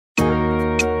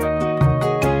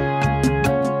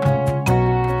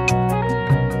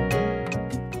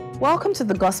Welcome to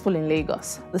the Gospel in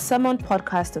Lagos, the sermon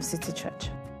podcast of City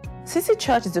Church. City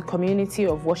Church is a community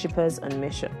of worshippers on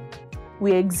mission.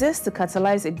 We exist to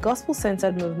catalyze a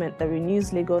gospel-centered movement that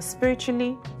renews Lagos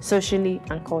spiritually, socially,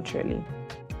 and culturally.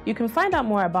 You can find out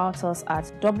more about us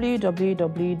at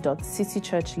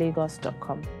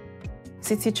www.citychurchlagos.com.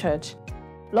 City Church.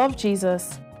 Love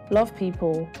Jesus, love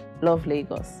people, love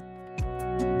Lagos.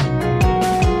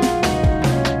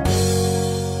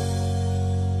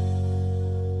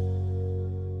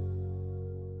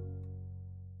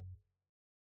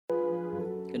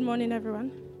 Good morning,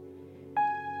 everyone.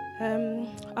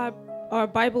 Our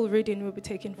Bible reading will be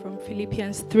taken from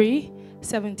Philippians 3,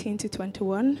 17 to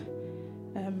 21.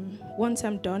 Once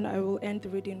I'm done, I will end the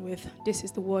reading with, "This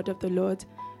is the word of the Lord."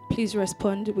 Please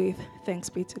respond with, "Thanks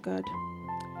be to God."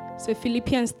 So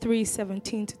Philippians 3,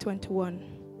 17 to 21.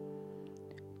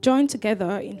 Join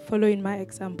together in following my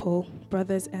example,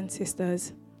 brothers and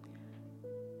sisters.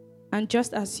 And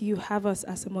just as you have us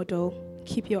as a model,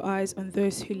 keep your eyes on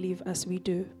those who live as we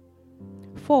do.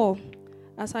 For,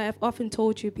 as I have often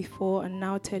told you before and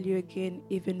now tell you again,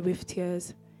 even with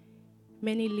tears,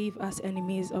 many live as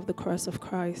enemies of the cross of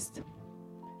Christ.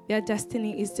 Their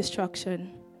destiny is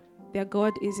destruction. Their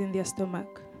God is in their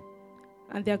stomach,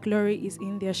 and their glory is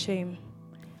in their shame.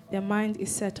 Their mind is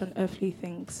set on earthly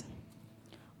things.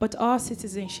 But our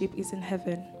citizenship is in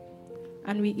heaven,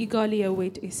 and we eagerly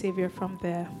await a Savior from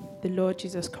there, the Lord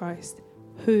Jesus Christ,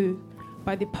 who,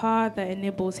 by the power that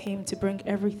enables him to bring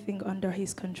everything under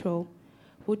his control,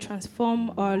 will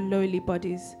transform our lowly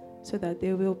bodies so that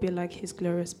they will be like his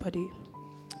glorious body.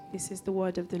 This is the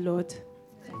word of the Lord.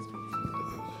 Thanks be to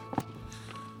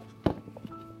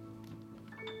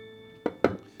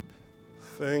God.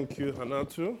 Thank you,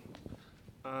 Hanatu.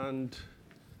 And,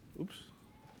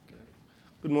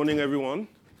 good morning, everyone.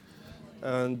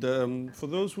 And for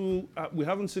those who we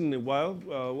haven't seen in a while,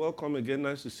 welcome again.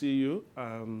 Nice to see you.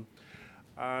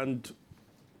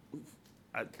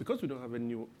 Because we don't have a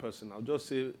new person, I'll just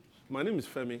say, my name is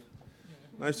Femi.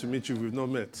 Nice to meet you. We've not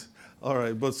met. All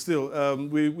right, but still,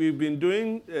 we've been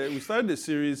doing, we started the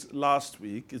series last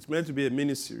week. It's meant to be a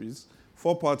mini-series,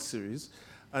 4-part series.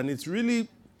 And it's really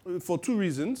for two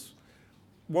reasons.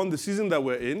 One, the season that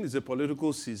we're in is a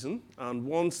political season. And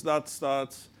once that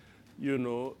starts,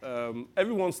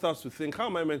 everyone starts to think, how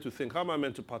am I meant to think? How am I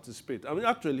meant to participate? I mean,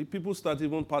 actually, people start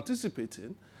even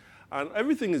participating. And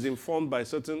everything is informed by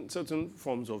certain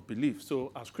forms of belief. So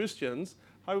as Christians,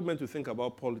 how are we meant to think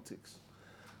about politics?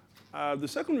 The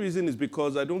second reason is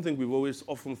because I don't think we've always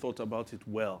often thought about it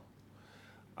well.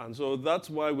 And so that's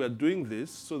why we're doing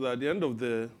this, so that at the end of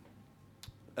the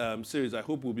series, I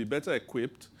hope we'll be better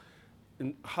equipped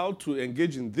in how to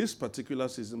engage in this particular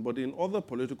season, but in other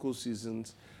political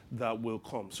seasons that will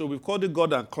come. So we've called it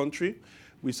God and Country.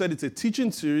 We said it's a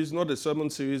teaching series, not a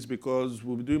sermon series, because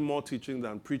we'll be doing more teaching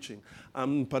than preaching.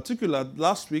 And in particular,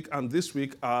 last week and this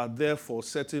week are there for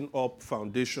setting up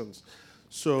foundations.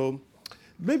 So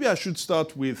maybe I should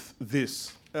start with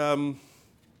this. I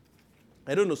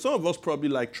don't know, some of us probably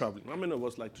like traveling. How many of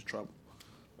us like to travel?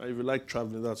 If you like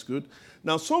traveling, that's good.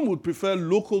 Now, some would prefer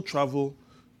local travel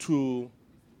to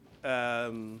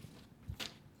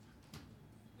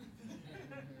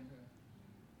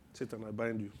Satan, I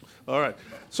bind you. All right.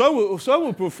 Some will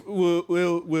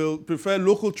prefer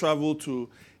local travel to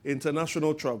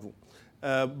international travel.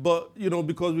 But,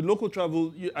 because with local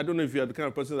travel, I don't know if you're the kind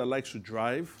of person that likes to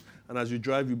drive. And as you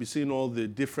drive, you'll be seeing all the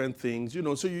different things.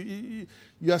 So you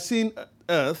are seeing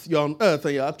Earth. You're on Earth,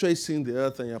 and you're actually seeing the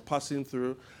Earth, and you're passing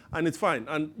through. And it's fine.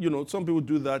 And, some people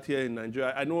do that here in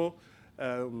Nigeria. I know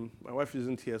my wife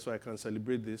isn't here, so I can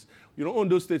celebrate this.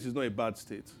 Ondo State is not a bad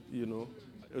state,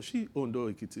 She Ondo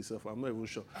Ekiti herself, I'm not even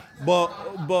sure. But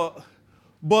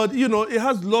it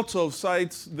has lots of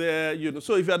sites there,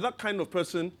 So if you're that kind of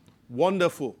person,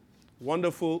 wonderful,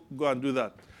 go and do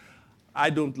that. I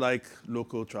don't like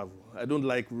local travel. I don't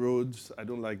like roads. I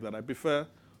don't like that. I prefer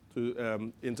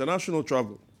to international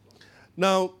travel.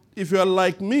 Now, if you're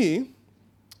like me,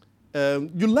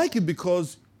 you like it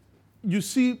because you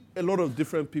see a lot of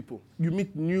different people. You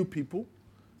meet new people.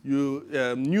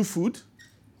 New food,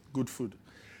 good food.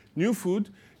 New food.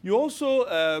 You also,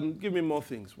 give me more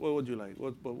things. What do you like?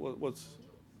 What's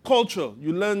culture?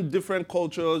 You learn different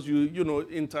cultures. You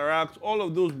interact. All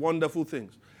of those wonderful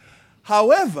things.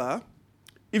 However,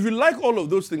 if you like all of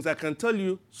those things, I can tell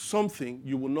you something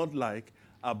you will not like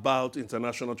about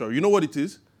international travel. You know what it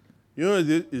is? You know what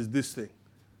it is this thing.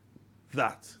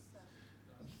 That.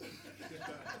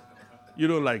 You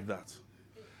don't like that.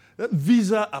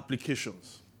 Visa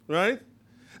applications, right?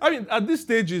 I mean, at this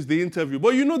stage is the interview,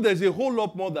 but there's a whole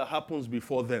lot more that happens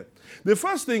before then. The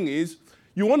first thing is,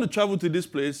 You want to travel to this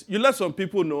place, you let some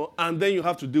people know, and then you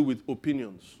have to deal with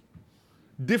opinions.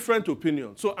 Different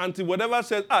opinions. So until whatever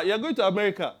says, you're going to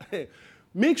America,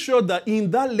 make sure that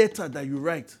in that letter that you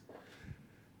write,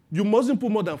 you mustn't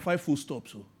put more than 5 full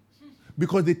stops.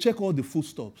 Because they check all the full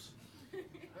stops.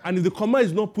 And if the comma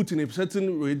is not put in a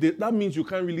certain way, that means you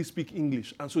can't really speak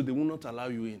English, and so they will not allow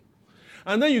you in.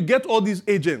 And then you get all these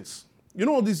agents. You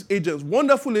know all these agents,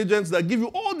 wonderful agents that give you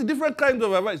all the different kinds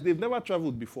of advice. They've never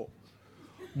traveled before.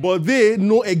 But they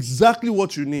know exactly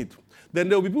what you need. Then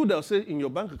there will be people that will say, in your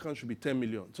bank account should be 10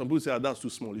 million. Some people say, that's too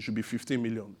small. It should be 15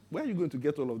 million. Where are you going to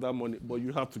get all of that money? But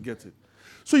you have to get it.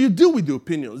 So you deal with the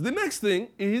opinions. The next thing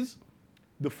is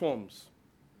the forms.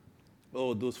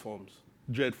 Oh, those forms.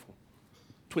 Dreadful.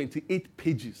 28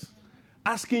 pages.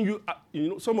 Asking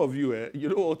you, some of you, you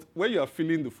know what, when you are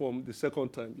filling the form the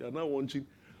second time, you are now wondering,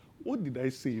 what did I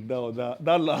say now,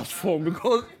 that last form?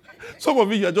 Because some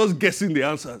of you are just guessing the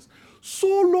answers. So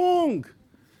long.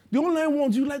 The online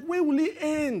ones, you're like, where will it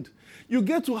end? You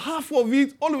get to half of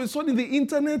it, all of a sudden the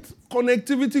internet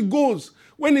connectivity goes.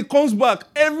 When it comes back,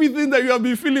 everything that you have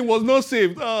been filling was not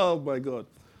saved. Oh, my God.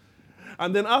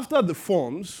 And then after the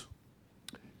forms,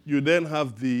 you then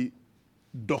have the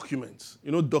documents.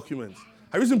 You know documents.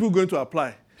 Have you seen people going to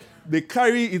apply? They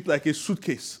carry it like a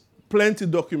suitcase. Plenty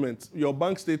documents. Your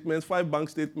bank statements, 5 bank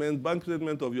statements, bank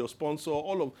statement of your sponsor,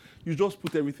 all of, you just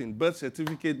put everything. Birth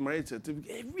certificate, marriage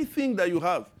certificate, everything that you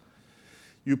have,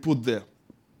 you put there.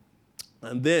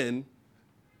 And then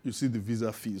you see the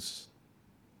visa fees.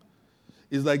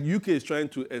 It's like UK is trying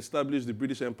to establish the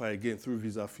British Empire again through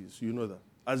visa fees. You know that.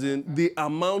 As in, the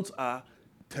amounts are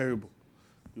terrible.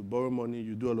 You borrow money,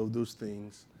 you do all of those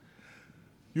things.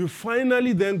 You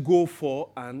finally then go for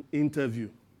an interview.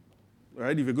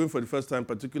 Right? If you're going for the first time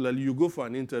particularly, you go for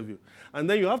an interview. And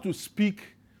then you have to speak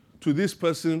to this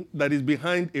person that is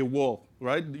behind a wall.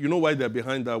 Right? You know why they're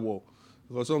behind that wall.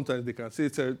 Because sometimes they can say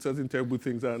certain terrible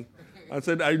things. And I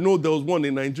said, I know there was one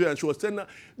in Nigeria, and she was saying,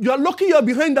 you are lucky you're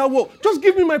behind that wall. Just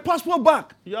give me my passport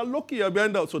back. You are lucky you're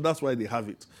behind that wall. So that's why they have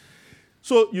it.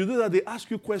 So you do that, they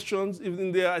ask you questions.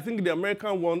 Even there, I think the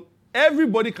American one,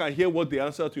 everybody can hear what the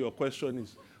answer to your question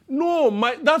is. No,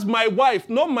 that's my wife,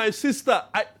 not my sister.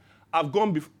 I've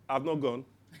gone before. I've not gone.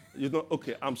 You know,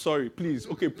 okay, I'm sorry, please.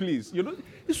 Okay, please. You know,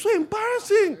 it's so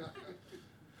embarrassing.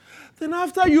 Then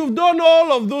after you've done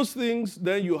all of those things,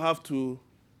 then you have to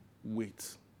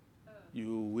wait.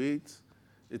 You wait.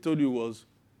 They told you it was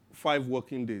 5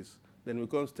 working days. Then it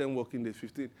becomes 10 working days,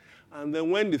 15. And then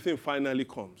when the thing finally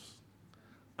comes,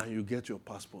 and you get your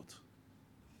passport,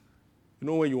 you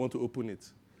know when you want to open it,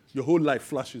 your whole life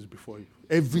flashes before you.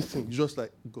 Everything, just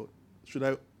like, God, should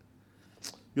I?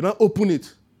 You not open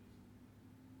it.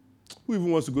 Who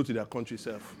even wants to go to their country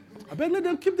self? I better let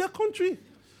them keep their country.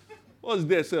 What's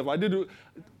their self?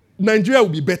 Nigeria will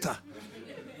be better.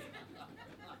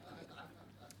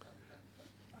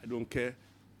 I don't care.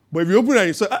 But if you open it and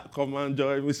you say, come on,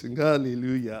 joy me, sing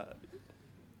hallelujah.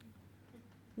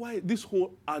 Why this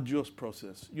whole arduous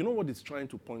process? You know what it's trying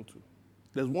to point to?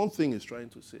 There's one thing it's trying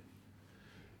to say.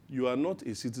 You are not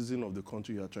a citizen of the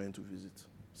country you are trying to visit.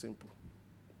 Simple.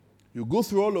 You go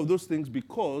through all of those things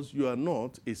because you are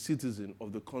not a citizen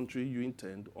of the country you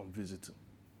intend on visiting.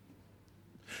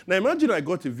 Now imagine I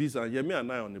got a visa, and Yemi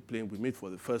and I on a plane, we meet for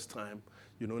the first time.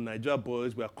 You know, Nigeria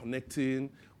boys, we are connecting.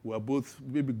 We are both,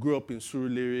 maybe grew up in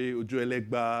Surulere, Ojo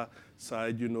Elegba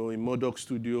side, you know, in Murdoch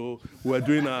Studio. We are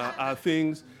doing our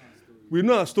things. We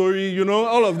know our story, you know,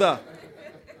 all of that.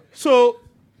 So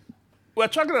we're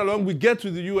tracking along. We get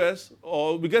to the US,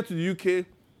 or we get to the UK,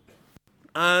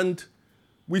 and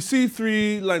we see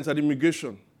 3 lines at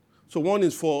immigration. So one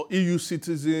is for EU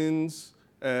citizens,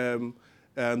 and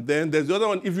then there's the other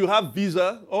one, if you have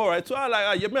visa, all right. So I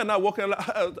like, Yemi and I walking,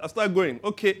 I start going,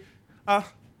 okay.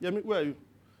 Yemi, where are you?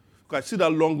 I see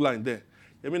that long line there.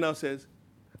 Yemi now says,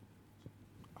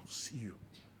 I'll see you.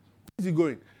 Where is he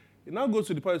going? He now goes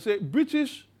to the part and says,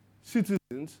 British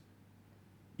citizens,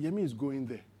 Yemi is going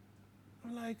there.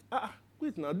 I'm like,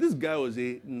 wait now, this guy was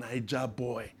a Niger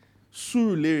boy,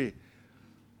 Surulere.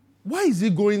 Why is he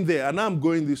going there and I'm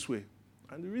going this way?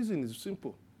 And the reason is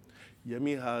simple.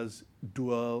 Yemi has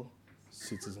dual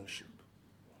citizenship.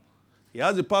 He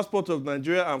has a passport of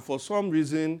Nigeria, and for some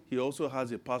reason, he also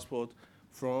has a passport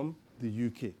from the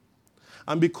UK.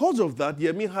 And because of that,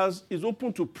 Yemi is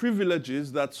open to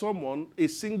privileges that someone, a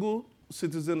single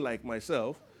citizen like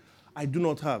myself, I do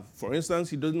not have. For instance,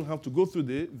 he doesn't have to go through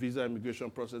the visa immigration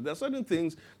process. There are certain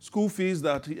things, school fees,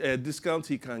 discounts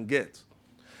he can get.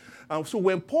 And so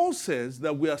when Paul says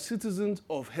that we are citizens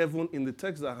of heaven in the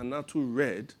text that Hanatu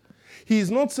read, he is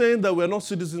not saying that we're not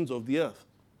citizens of the earth.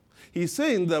 He's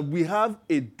saying that we have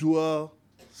a dual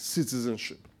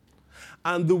citizenship.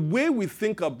 And the way we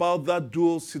think about that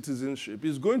dual citizenship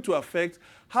is going to affect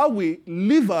how we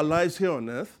live our lives here on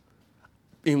earth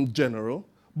in general,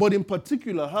 but in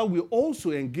particular, how we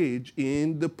also engage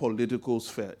in the political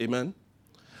sphere. Amen?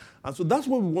 And so that's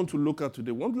what we want to look at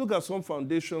today. We want to look at some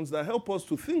foundations that help us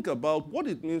to think about what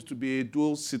it means to be a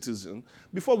dual citizen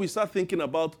before we start thinking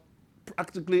about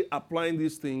practically applying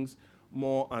these things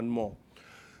more and more.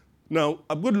 Now,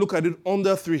 I'm going to look at it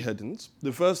under three headings.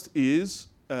 The first is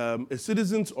a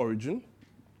citizen's origin.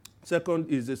 Second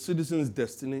is a citizen's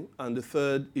destiny. And the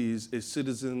third is a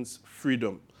citizen's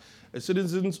freedom. A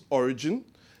citizen's origin,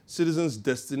 citizen's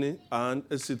destiny, and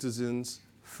a citizen's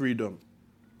freedom.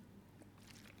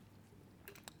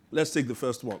 Let's take the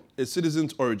first one, a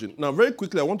citizen's origin. Now, very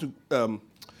quickly, I want to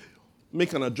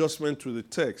make an adjustment to the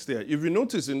text there. If you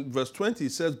notice in verse 20,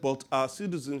 it says, but our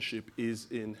citizenship is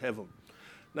in heaven.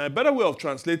 Now, a better way of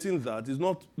translating that is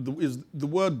the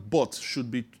word but should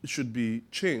be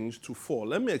changed to for.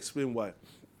 Let me explain why.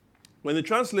 When the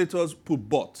translators put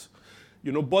but,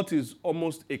 but is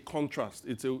almost a contrast.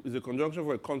 It's a conjunction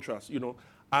for a contrast.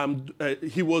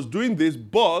 He was doing this,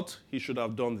 but he should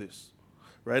have done this.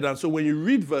 Right? And so when you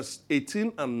read verse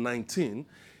 18 and 19,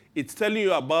 it's telling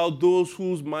you about those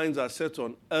whose minds are set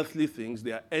on earthly things.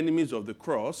 They are enemies of the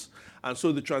cross. And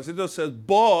so the translator says,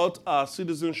 but our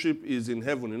citizenship is in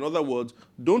heaven. In other words,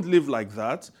 don't live like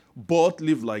that, but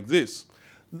live like this.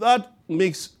 That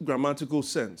makes grammatical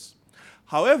sense.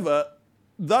 However,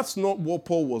 that's not what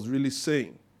Paul was really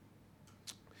saying.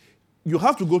 You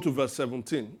have to go to verse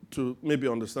 17 to maybe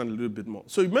understand a little bit more.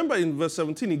 So remember in verse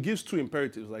 17, he gives two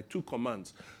imperatives, like two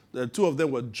commands. The two of them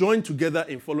were join together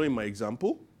in following my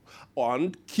example,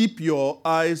 and keep your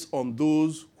eyes on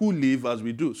those who live as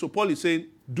we do. So Paul is saying,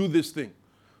 do this thing.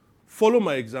 Follow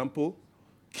my example.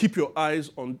 Keep your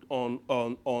eyes on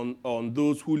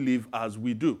those who live as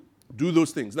we do. Do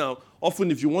those things. Now, often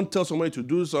if you want to tell somebody to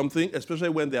do something, especially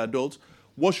when they're adults,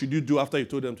 what should you do after you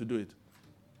told them to do it?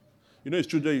 As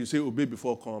children, you say obey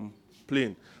before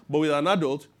complain. But with an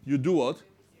adult, you do what?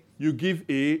 You give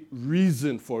a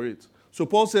reason for it. So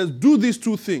Paul says, do these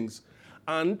two things.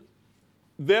 And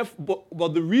therefore,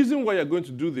 but the reason why you're going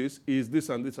to do this is this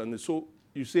and this and this. So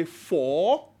you say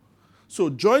for.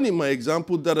 So join in my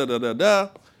example,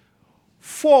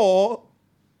 For,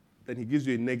 then he gives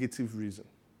you a negative reason.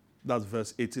 That's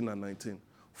verse 18 and 19.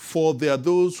 For there are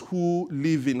those who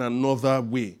live in another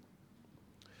way.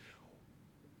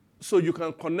 So you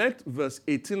can connect verse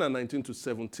 18 and 19 to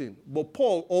 17. But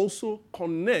Paul also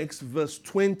connects verse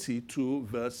 20 to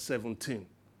verse 17.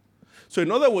 So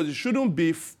in other words, it shouldn't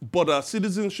be, but our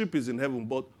citizenship is in heaven,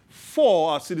 but for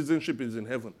our citizenship is in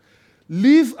heaven.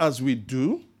 Live as we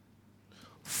do.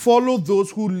 Follow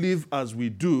those who live as we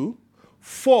do.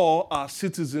 For our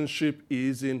citizenship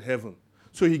is in heaven.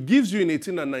 So he gives you in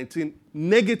 18 and 19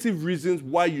 negative reasons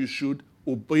why you should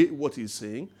obey what he's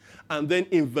saying. And then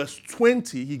in verse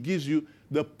 20, he gives you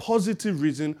the positive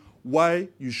reason why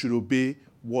you should obey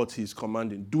what he's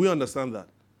commanding. Do we understand that?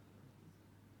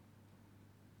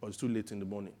 Or it's too late in the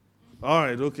morning? All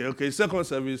right, okay. Second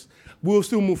service, we'll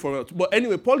still move forward. But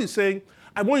anyway, Paul is saying,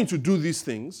 I want you to do these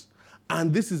things,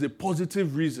 and this is a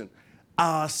positive reason.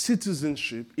 Our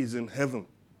citizenship is in heaven.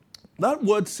 That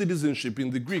word citizenship in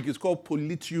the Greek is called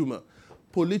politeuma.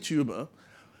 Politeuma.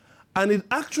 And it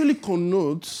actually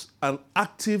connotes an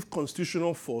active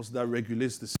constitutional force that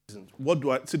regulates the citizen. What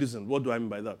do I mean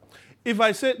by that? If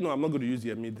I say, no, I'm not going to use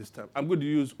Yemi this time. I'm going to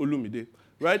use Olumide,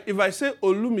 right? If I say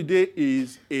Olumide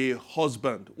is a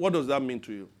husband, what does that mean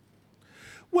to you?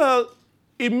 Well,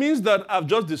 it means that I've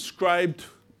just described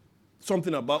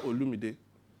something about Olumide.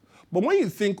 But when you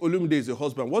think Olumide is a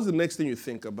husband, what's the next thing you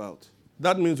think about?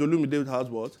 That means Olumide has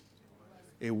what?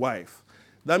 A wife.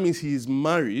 That means he is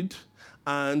married,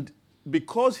 and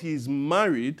because he's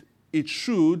married, it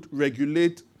should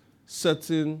regulate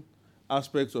certain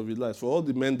aspects of his life. For all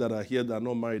the men that are here that are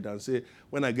not married and say,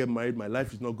 when I get married, my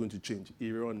life is not going to change.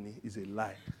 Irony is a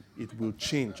lie. It will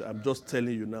change. I'm just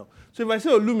telling you now. So if I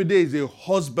say Olumide is a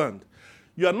husband,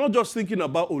 you are not just thinking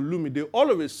about Olumide.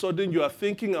 All of a sudden, you are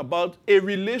thinking about a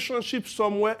relationship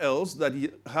somewhere else that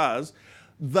he has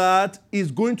that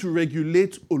is going to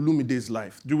regulate Olumide's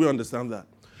life. Do we understand that?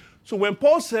 So when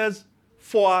Paul says,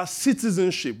 for our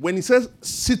citizenship, when he says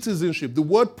citizenship, the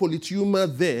word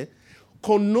politeuma there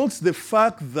connotes the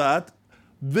fact that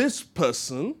this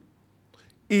person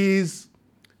is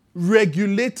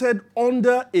regulated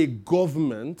under a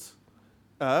government,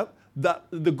 that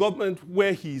the government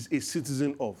where he is a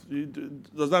citizen of.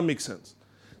 Does that make sense?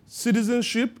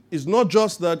 Citizenship is not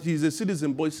just that he's a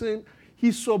citizen, but it's saying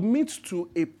he submits to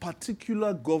a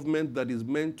particular government that is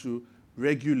meant to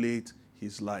regulate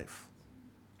his life.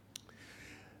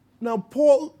 Now,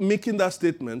 Paul making that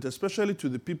statement, especially to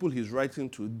the people he's writing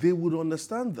to, they would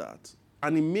understand that.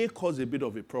 And it may cause a bit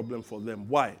of a problem for them.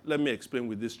 Why? Let me explain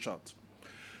with this chart.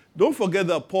 Don't forget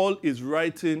that Paul is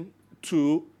writing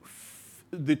to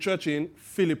the church in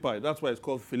Philippi. That's why it's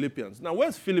called Philippians. Now,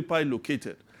 where's Philippi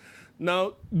located?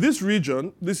 Now, this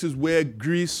region, this is where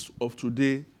Greece of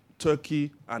today,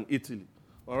 Turkey, and Italy.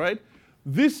 All right?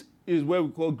 This is where we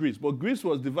call Greece. But Greece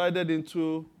was divided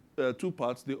into two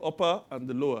parts, the upper and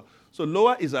the lower. So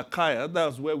lower is Achaia.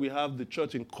 That's where we have the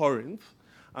church in Corinth.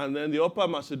 And then the upper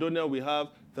Macedonia, we have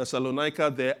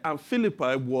Thessalonica there. And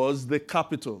Philippi was the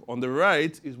capital. On the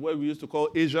right is where we used to call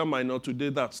Asia Minor. Today,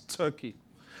 that's Turkey.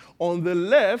 On the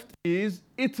left is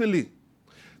Italy.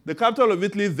 The capital of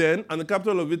Italy then, and the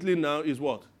capital of Italy now is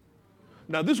what?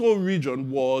 Now, this whole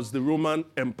region was the Roman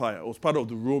Empire. It was part of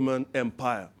the Roman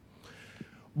Empire.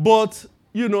 But,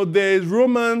 you know, there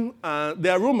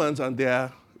are Romans and there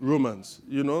are Romans,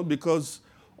 you know, because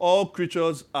all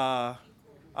creatures are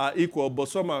equal, but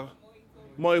some are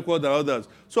more equal than others.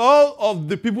 So all of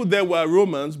the people there were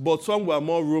Romans, but some were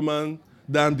more Roman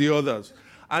than the others.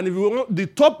 And if you want, the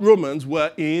top Romans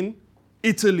were in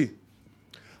Italy.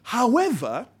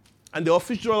 However, and the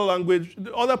official language,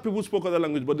 other people spoke other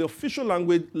language, but the official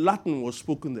language, Latin, was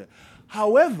spoken there.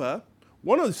 However,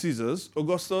 one of the Caesars,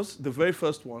 Augustus, the very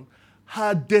first one,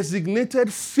 had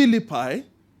designated Philippi,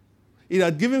 it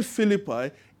had given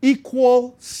Philippi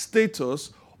equal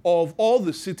status of all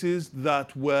the cities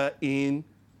that were in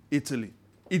Italy.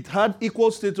 It had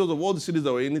equal status of all the cities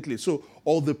that were in Italy. So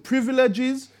all the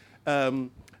privileges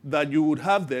that you would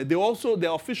have there, their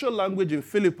official language in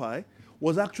Philippi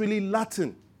was actually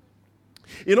Latin.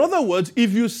 In other words,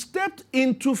 if you stepped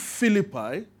into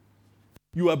Philippi,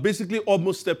 you are basically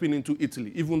almost stepping into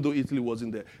Italy, even though Italy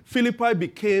wasn't there. Philippi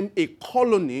became a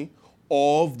colony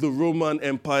of the Roman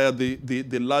Empire,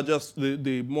 the largest,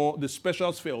 the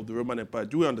special sphere of the Roman Empire.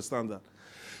 Do we understand that?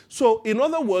 So, in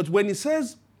other words, when he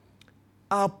says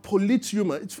a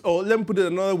politeuma, or let me put it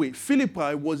another way,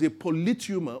 Philippi was a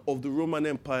politeuma of the Roman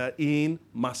Empire in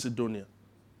Macedonia.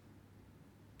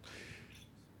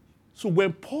 So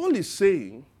when Paul is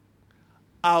saying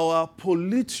our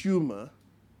politeuma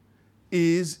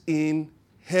is in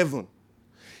heaven,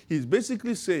 he's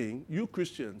basically saying, you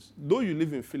Christians, though you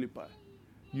live in Philippi,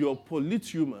 your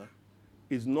politeuma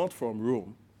is not from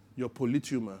Rome. Your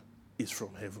politeuma is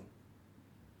from heaven.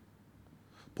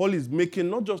 Paul is making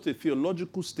not just a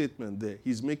theological statement there,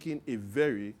 he's making a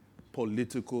very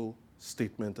political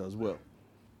statement as well.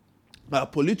 Our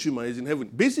politeuma is in heaven.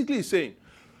 Basically, he's saying,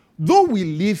 though we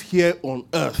live here on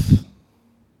earth,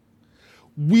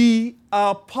 we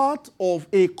are part of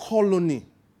a colony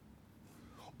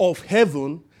of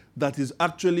heaven that is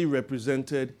actually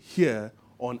represented here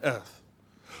on earth.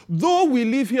 Though we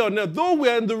live here on earth, though we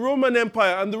are in the Roman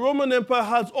Empire, and the Roman Empire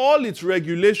has all its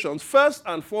regulations, first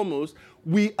and foremost,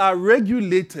 we are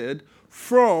regulated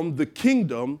from the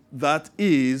kingdom that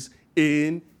is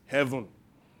in heaven.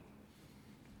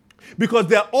 Because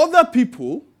there are other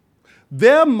people,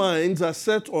 their minds are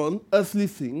set on earthly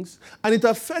things, and it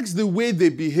affects the way they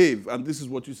behave. And this is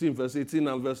what you see in verse 18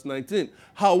 and verse 19.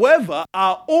 However,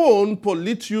 our own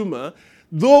politeuma,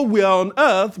 though we are on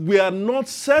earth, we are not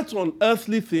set on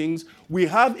earthly things. We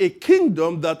have a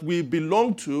kingdom that we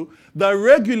belong to that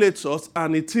regulates us,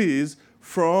 and it is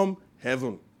from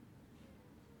heaven.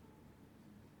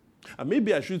 And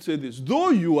maybe I should say this.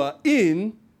 Though you are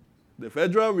in the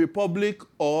Federal Republic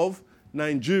of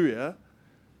Nigeria,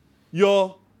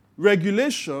 your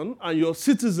regulation and your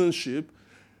citizenship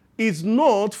is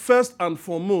not first and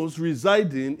foremost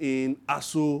residing in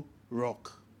Aso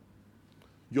Rock.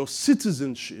 Your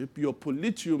citizenship, your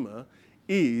politeuma,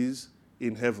 is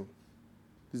in heaven.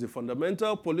 This is a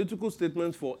fundamental political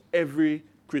statement for every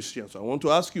Christian. So I want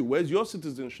to ask you, where's your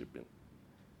citizenship in?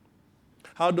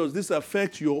 How does this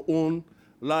affect your own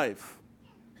life?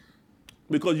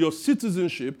 Because your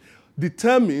citizenship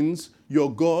determines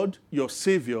your God, your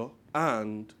Savior,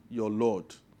 and your Lord.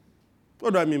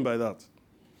 What do I mean by that?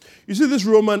 You see, this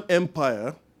Roman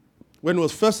Empire, when it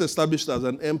was first established as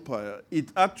an empire, it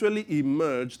actually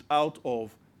emerged out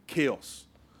of chaos.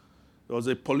 There was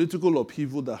a political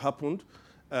upheaval that happened.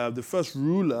 The first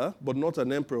ruler, but not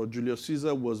an emperor, Julius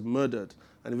Caesar, was murdered.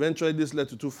 And eventually this led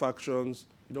to two factions,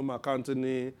 Mark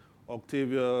Antony,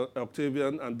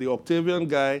 Octavian, and the Octavian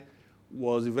guy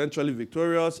was eventually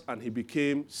victorious, and he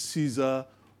became Caesar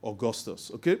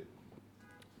Augustus, okay?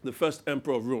 The first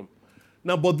emperor of Rome.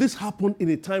 Now, but this happened in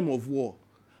a time of war.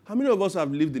 How many of us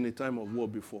have lived in a time of war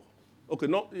before? Okay,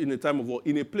 not in a time of war,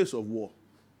 in a place of war.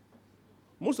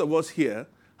 Most of us here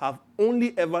have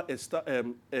only ever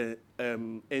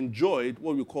enjoyed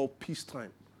what we call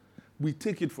peacetime. We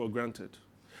take it for granted.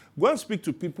 Go and speak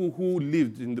to people who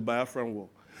lived in the Biafran War.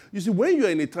 You see, when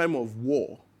you're in a time of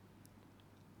war,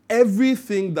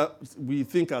 everything that we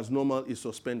think as normal is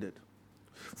suspended.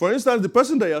 For instance, the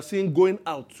person that you're seeing going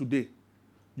out today,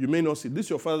 you may not see. This is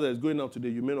your father that is going out today,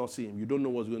 you may not see him. You don't know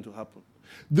what's going to happen.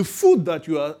 The food that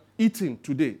you are eating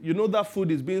today, you know that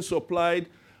food is being supplied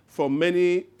from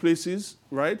many places,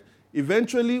 right?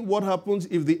 Eventually, what happens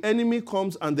if the enemy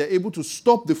comes and they're able to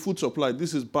stop the food supply?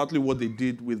 This is partly what they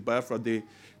did with Biafra.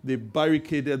 They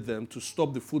barricaded them to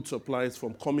stop the food supplies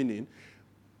from coming in.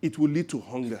 It will lead to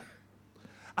hunger.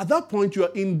 At that point, you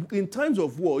are in times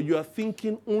of war, you are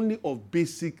thinking only of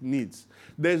basic needs.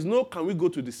 There's no, can we go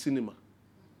to the cinema?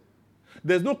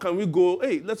 There's no, can we go,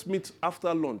 hey, let's meet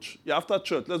after lunch. Yeah, after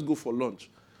church, let's go for lunch.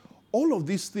 All of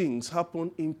these things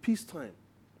happen in peacetime.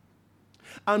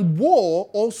 And war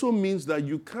also means that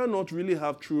you cannot really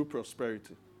have true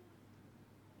prosperity.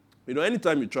 You know,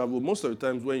 anytime you travel, most of the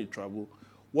times when you travel,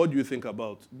 what do you think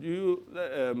about?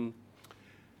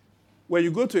 When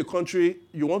you go to a country,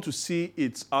 you want to see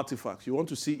its artifacts. You want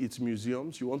to see its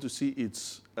museums. You want to see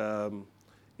its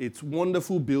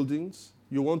wonderful buildings.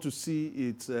 You want to see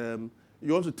its, you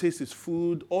want to taste its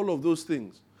food, all of those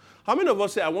things. How many of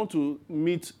us say, I want to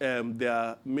meet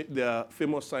their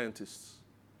famous scientists,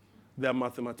 their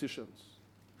mathematicians?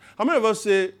 How many of us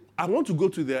say, I want to go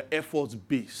to their Air Force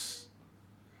base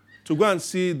to go and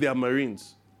see their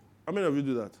Marines? How many of you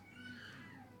do that?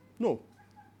 No.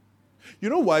 You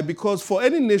know why? Because for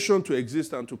any nation to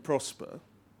exist and to prosper,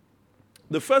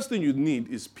 the first thing you need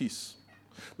is peace.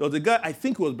 There was a guy, I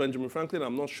think it was Benjamin Franklin,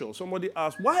 I'm not sure. Somebody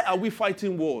asked, why are we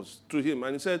fighting wars, to him?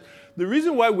 And he said, the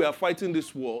reason why we are fighting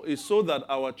this war is so that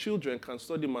our children can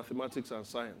study mathematics and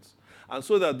science, and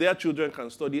so that their children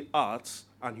can study arts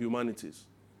and humanities.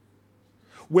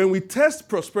 When we test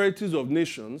prosperities of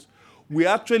nations, we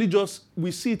actually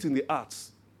we see it in the arts.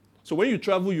 So when you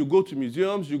travel, you go to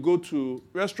museums, you go to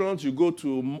restaurants, you go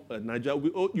to Nigeria,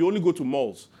 you only go to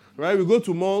malls, right? We go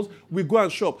to malls, we go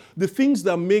and shop. The things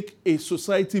that make a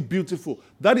society beautiful,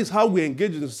 that is how we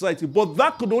engage in society. But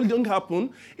that could only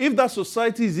happen if that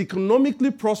society is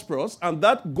economically prosperous, and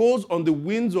that goes on the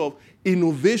winds of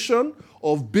innovation,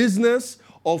 of business,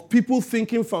 of people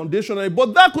thinking foundationally.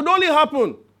 But that could only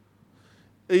happen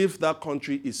if that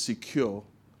country is secure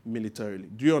militarily.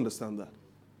 Do you understand that?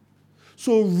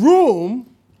 So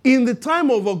Rome, in the time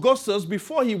of Augustus,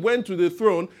 before he went to the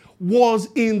throne, was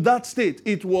in that state.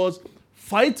 It was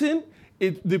fighting.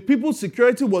 The people's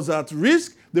security was at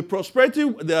risk. The prosperity,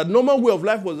 their normal way of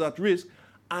life was at risk.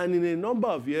 And in a number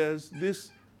of years,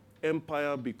 this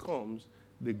empire becomes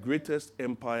the greatest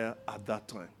empire at that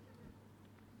time.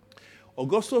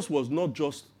 Augustus was not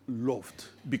just loved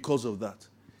because of that.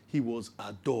 He was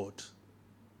adored.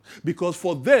 Because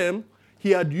for them, he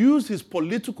had used his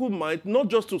political might not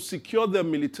just to secure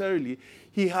them militarily,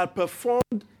 he had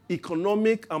performed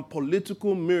economic and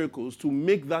political miracles to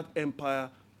make that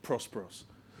empire prosperous.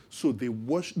 So they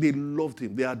loved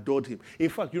him, they adored him. In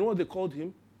fact, you know what they called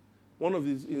him? One of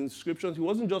his inscriptions, he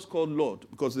wasn't just called Lord,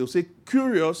 because they'll say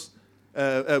Curious,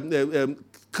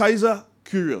 Kaiser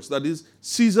Curious, that is,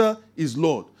 Caesar is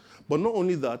Lord. But not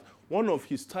only that, one of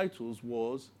his titles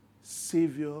was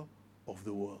Savior of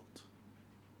the world.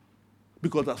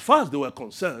 Because as far as they were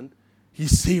concerned, he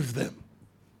saved them.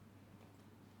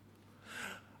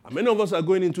 And many of us are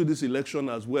going into this election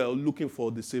as well looking for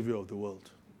the Savior of the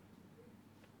world.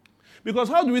 Because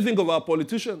how do we think of our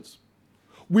politicians?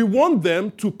 We want them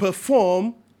to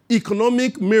perform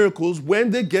economic miracles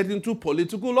when they get into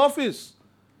political office.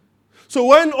 So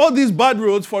when all these bad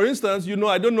roads, for instance,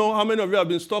 I don't know how many of you have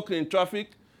been stuck in traffic.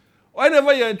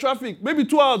 Whenever you're in traffic, maybe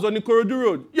 2 hours on the Ikorodu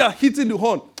road, you're hitting the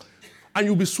horn. And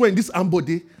you'll be swearing, this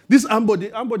ambody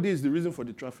is the reason for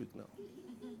the traffic now.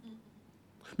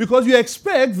 Because you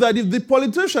expect that if the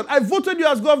politician, I voted you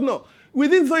as governor,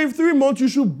 within 3 months you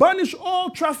should banish all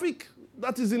traffic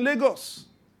that is in Lagos.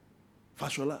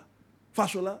 Fashola,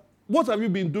 what have you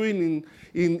been doing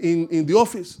in the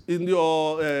office, in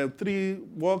your 3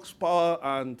 works, power,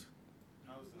 and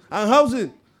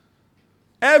housing?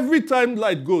 Every time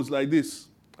light goes like this,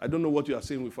 I don't know what you are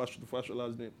saying with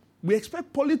Fashola's name. We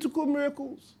expect political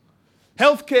miracles.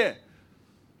 Healthcare.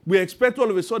 We expect all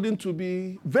of a sudden to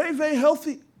be very, very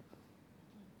healthy.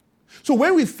 So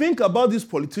when we think about these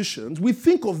politicians, we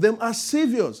think of them as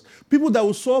saviors. People that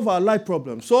will solve our life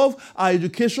problems, solve our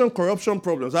education, corruption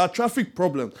problems, our traffic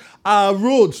problems, our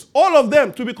roads, all of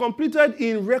them to be completed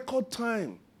in record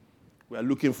time. We are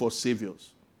looking for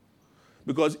saviors.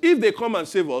 Because if they come and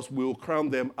save us, we will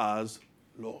crown them as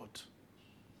Lord.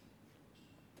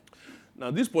 Now,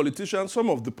 these politicians,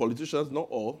 some of the politicians, not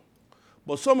all,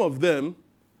 but some of them,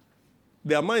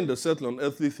 their mind is settled on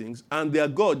earthly things, and their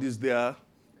God is their.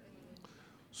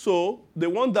 So they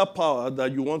want that power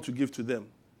that you want to give to them.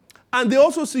 And they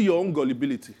also see your own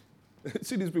gullibility.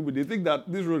 See these people, they think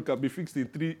that this road can be fixed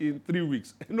in 3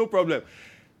 weeks. No problem.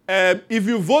 If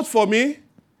you vote for me,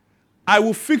 I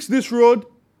will fix this road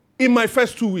in my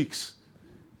first 2 weeks.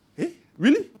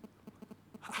 Really?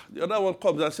 The other one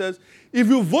comes and says, if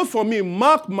you vote for me,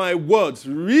 mark my words,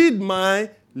 read my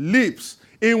lips.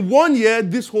 In 1 year,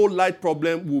 this whole light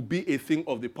problem will be a thing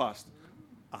of the past.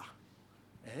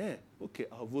 Okay,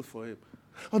 I'll vote for him.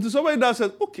 Until somebody that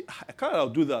says, okay, I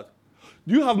can't do that.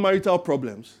 Do you have marital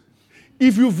problems?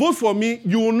 If you vote for me,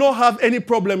 you will not have any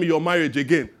problem in your marriage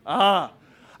again. And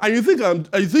you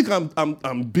think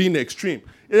I'm being extreme.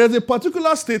 There's a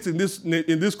particular state in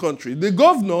this country. The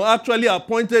governor actually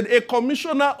appointed a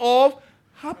commissioner of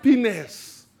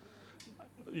happiness.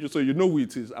 So you know who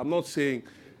it is. I'm not saying.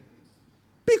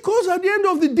 Because at the end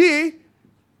of the day,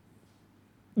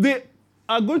 they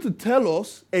are going to tell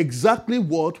us exactly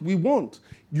what we want.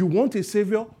 You want a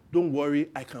savior? Don't worry,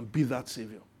 I can be that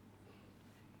savior.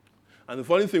 And the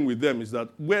funny thing with them is that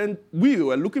when we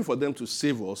were looking for them to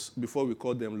save us before we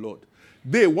called them Lord,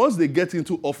 once they get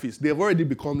into office, they've already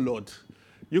become Lord.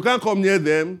 You can't come near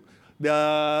them.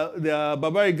 Their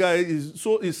barbaric guy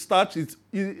is starched.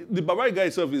 The barbaric guy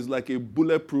itself is like a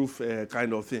bulletproof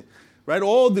kind of thing, right?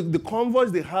 All the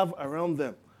convoys they have around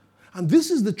them. And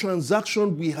this is the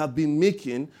transaction we have been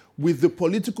making with the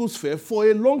political sphere for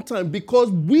a long time because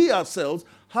we ourselves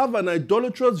have an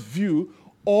idolatrous view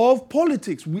of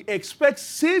politics. We expect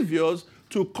saviors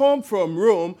to come from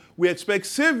Rome. We expect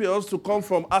saviors to come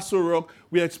from Aso Rock.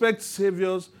 We expect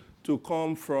saviors to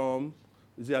come from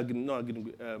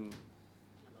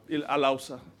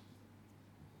Alausa.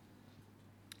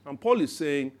 And Paul is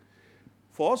saying,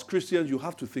 for us Christians, you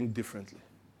have to think differently.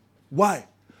 Why?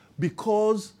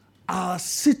 Because our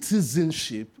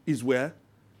citizenship is where?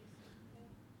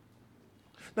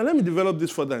 Now let me develop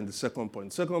this further in the second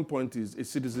point. Second point is a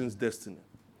citizen's destiny.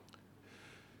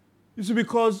 You see,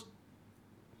 because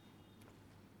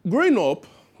growing up,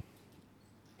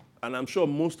 and I'm sure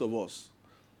most of us,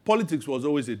 politics was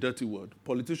always a dirty word.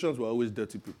 Politicians were always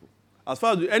dirty people. As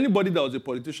far as anybody that was a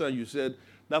politician, you said,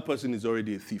 that person is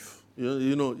already a thief. He's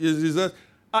a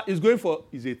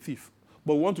thief.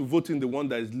 But we want to vote in the one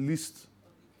that is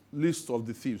least of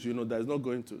the thieves, that is not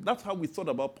going to. That's how we thought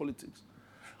about politics.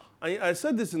 I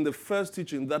said this in the first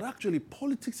teaching, that actually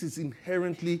politics is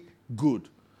inherently good.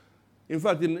 In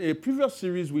fact, in a previous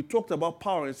series, we talked about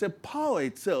power and said power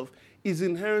itself is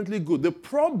inherently good. The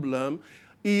problem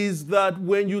is that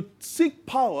when you seek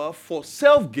power for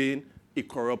self-gain, it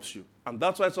corrupts you. And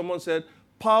that's why someone said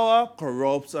power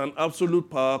corrupts and absolute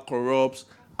power corrupts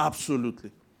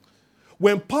absolutely.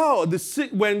 When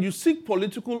you seek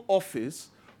political office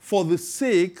for the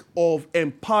sake of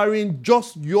empowering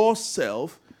just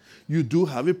yourself, you do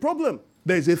have a problem.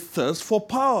 There is a thirst for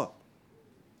power.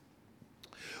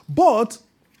 But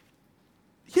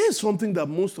here's something that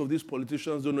most of these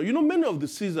politicians don't know. Many of the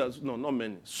Caesars, no, not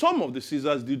many, some of the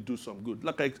Caesars did do some good.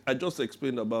 Like I just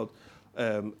explained about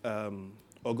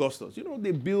Augustus.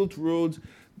 They built roads,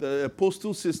 the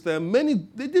postal system,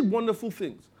 they did wonderful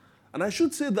things. And I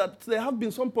should say that there have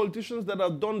been some politicians that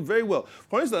have done very well.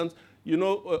 For instance,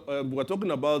 we're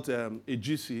talking about a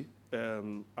GC.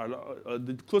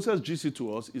 The closest GC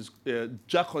to us is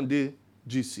Jakande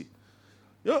GC.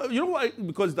 You know why?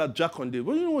 Because that Jakande.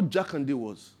 Well, you know what Jakande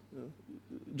was?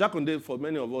 Jakande, for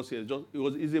many of us here,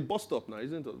 is a bus stop now,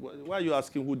 isn't it? Why are you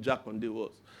asking who Jakande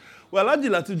was? Well, Alhaji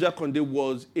Lateef Jakande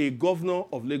was a governor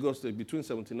of Lagos State between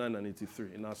 79 and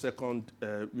 83 in our second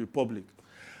republic.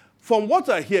 From what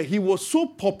I hear, he was so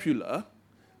popular,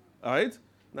 all right?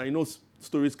 Now,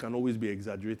 stories can always be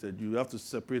exaggerated. You have to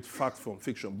separate fact from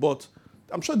fiction. But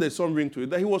I'm sure there's some ring to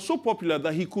it, that he was so popular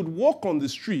that he could walk on the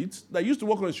streets, that he used to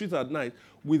walk on the streets at night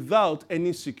without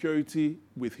any security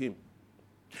with him.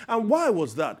 And why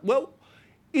was that? Well,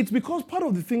 it's because part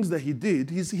of the things that he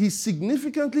did is he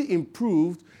significantly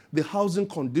improved the housing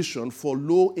condition for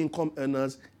low-income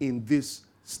earners in this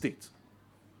state.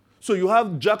 So you have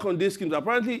Jakande schemes.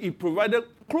 Apparently, he provided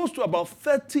close to about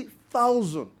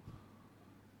 30,000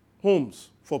 homes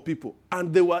for people,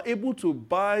 and they were able to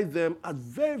buy them at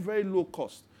very, very low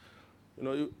cost.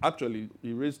 Actually,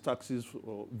 he raised taxes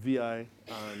for VI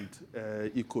and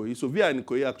Ikoyi. So VI and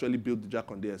Ikoyi actually built the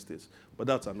Jakande estates, but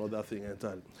that's another thing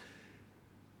entirely.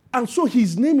 And so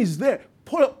his name is there.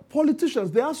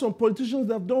 Politicians, there are some politicians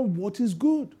that have done what is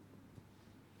good.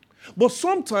 But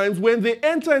sometimes when they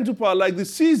enter into power, like the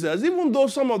Caesars, even though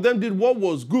some of them did what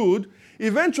was good,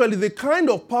 eventually the kind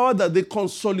of power that they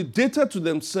consolidated to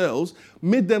themselves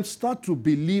made them start to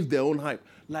believe their own hype.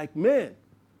 Like, man,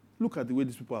 look at the way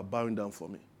these people are bowing down for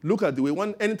me. Look at the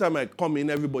way, anytime I come in,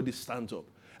 everybody stands up.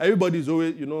 Everybody's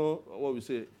always, you know, what we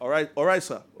say, all right,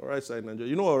 sir. All right, sir in Nigeria.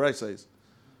 You know what all right, sir is?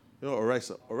 You know, all right,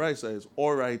 sir. All right, sir is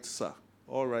all right, sir.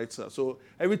 All right, sir. So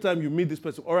every time you meet this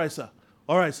person, all right, sir.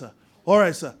 All right, sir. All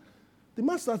right, sir. The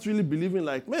man starts really believing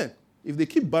like, man, if they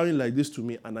keep bowing like this to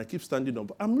me and I keep standing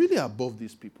up, I'm really above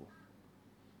these people.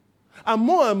 And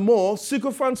more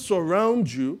sycophants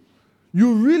surround you.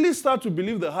 You really start to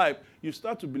believe the hype. You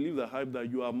start to believe the hype that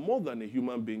you are more than a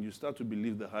human being. You start to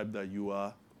believe the hype that you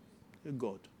are a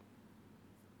god.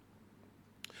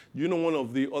 Do you know one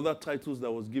of the other titles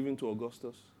that was given to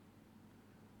Augustus?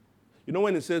 You know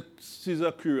when it said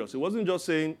Caesar Curious, it wasn't just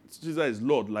saying Caesar is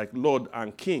Lord, like Lord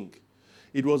and King.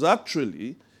 It was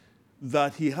actually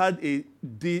that he had a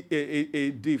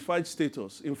deified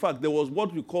status. In fact, there was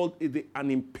what we called an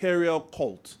imperial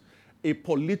cult, a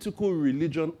political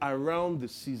religion around the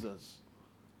Caesars.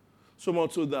 So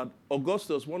much so that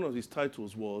Augustus, one of his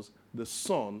titles was the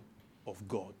Son of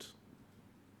God.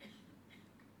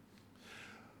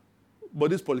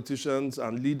 But these politicians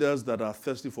and leaders that are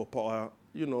thirsty for power,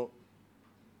 you know,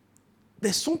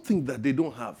 there's something that they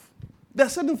don't have. There are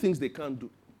certain things they can't do.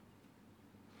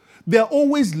 They are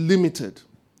always limited.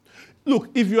 Look,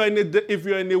 if you are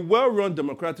in a well-run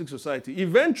democratic society,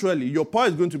 eventually your power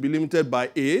is going to be limited by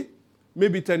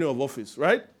maybe tenure of office,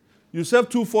 right? You serve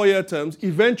 2 4-year terms,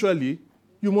 eventually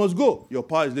you must go. Your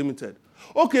power is limited.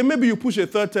 Okay, maybe you push a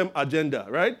third-term agenda,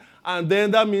 right? And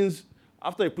then that means,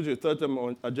 after you push a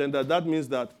third-term agenda, that means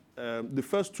that the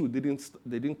first 2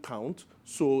 they didn't count,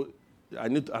 so I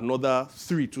need another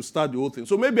 3 to start the whole thing.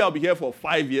 So maybe I'll be here for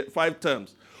 5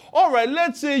 terms. All right,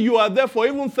 let's say you are there for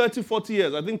even 30, 40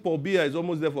 years. I think Paul Biya is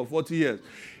almost there for 40 years.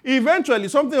 Eventually,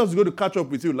 something else is going to catch up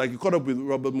with you, like you caught up with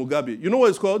Robert Mugabe. You know what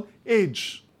it's called?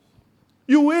 Age.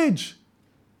 You age.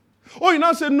 Oh, you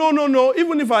now say, no.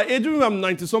 Even if I age, even if I'm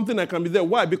 90-something, I can be there.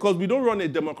 Why? Because we don't run a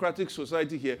democratic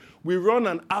society here. We run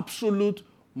an absolute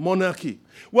monarchy.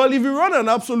 Well, if you run an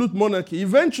absolute monarchy,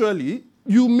 eventually,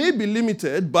 you may be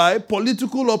limited by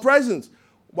political uprisings.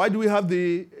 Why do we have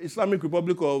the Islamic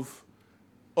Republic of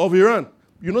Iran?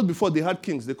 You know, before they had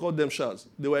kings, they called them shahs.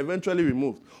 They were eventually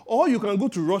removed. Or you can go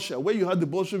to Russia, where you had the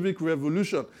Bolshevik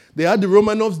Revolution. They had the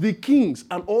Romanovs, the kings,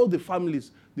 and all the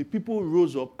families. The people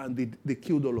rose up and they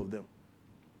killed all of them.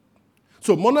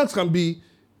 So monarchs can be,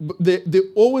 they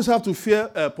always have to fear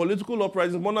political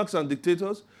uprisings, monarchs and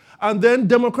dictators. And then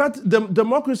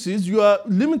democracies, you are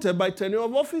limited by tenure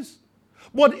of office.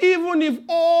 But even if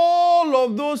all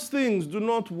of those things do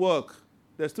not work,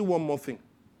 there's still one more thing.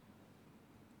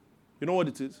 You know what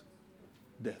it is?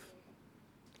 Death.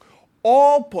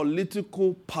 All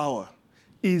political power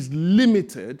is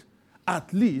limited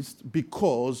at least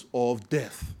because of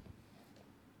death.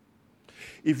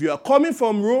 If you are coming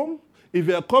from Rome, if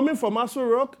you are coming from Aso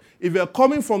Rock, if you are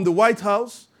coming from the White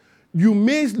House, you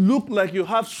may look like you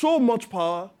have so much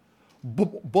power,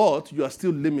 but you are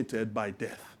still limited by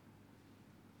death.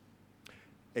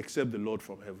 Except the Lord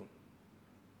from heaven.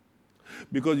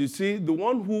 Because you see, the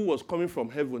one who was coming from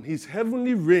heaven, his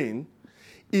heavenly reign,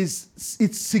 it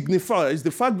signifies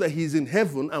the fact that he's in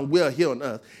heaven and we are here on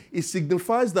earth. It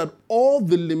signifies that all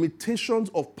the limitations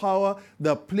of power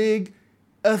that plague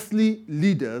earthly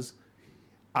leaders,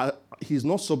 he's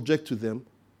not subject to them,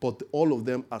 but all of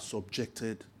them are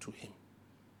subjected to him.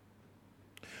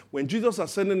 When Jesus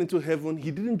ascended into heaven,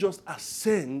 he didn't just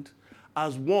ascend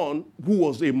as one who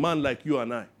was a man like you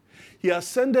and I. He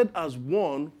ascended as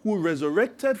one who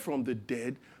resurrected from the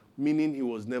dead, meaning he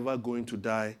was never going to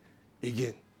die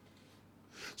again.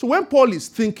 So when Paul is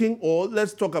thinking, or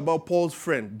let's talk about Paul's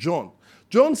friend, John.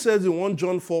 John says in 1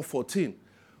 John 4:14,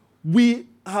 we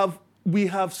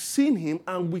have seen him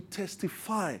and we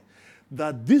testify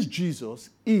that this Jesus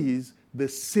is the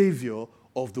Savior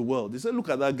of the world. He said, look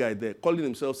at that guy there, calling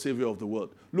himself Savior of the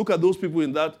world. Look at those people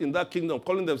in that kingdom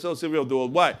calling themselves Savior of the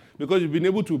world. Why? Because you've been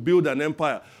able to build an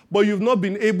empire, but you've not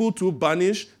been able to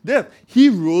banish death. He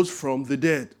rose from the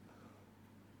dead.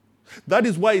 That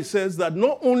is why he says that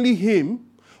not only him,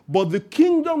 but the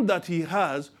kingdom that he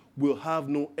has will have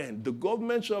no end. The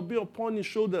government shall be upon his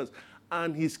shoulders,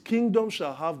 and his kingdom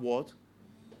shall have what?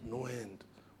 No end.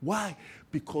 Why?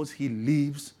 Because he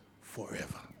lives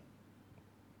forever.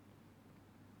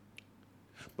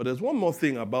 But there's one more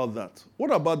thing about that. What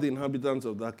about the inhabitants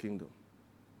of that kingdom?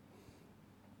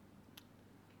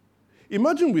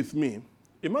 Imagine with me,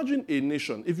 imagine a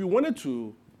nation. If you wanted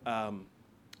to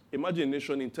imagine a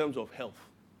nation in terms of health,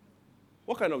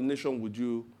 What kind of nation would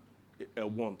you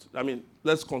want? I mean,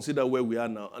 let's consider where we are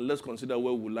now, and let's consider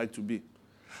where we would like to be.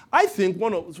 I think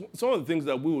some of the things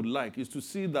that we would like is to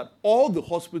see that all the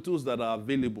hospitals that are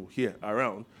available here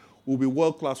around will be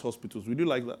world-class hospitals. Would you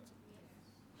like that?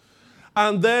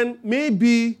 And then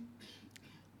maybe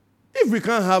if we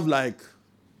can have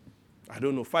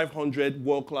 500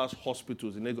 world-class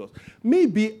hospitals in Lagos,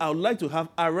 maybe I would like to have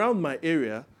around my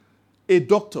area a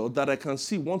doctor that I can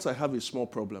see once I have a small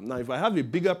problem. Now, if I have a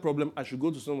bigger problem, I should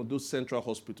go to some of those central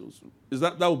hospitals.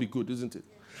 That would be good, isn't it?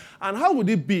 And how would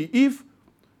it be if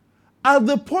at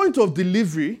the point of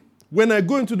delivery, when I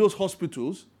go into those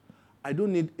hospitals, I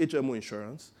don't need HMO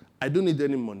insurance, I don't need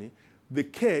any money, the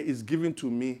care is given to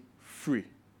me free.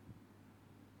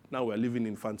 Now we're living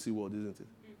in fancy world, isn't it?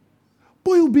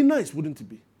 But it would be nice, wouldn't it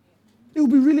be? It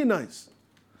would be really nice.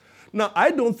 Now,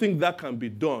 I don't think that can be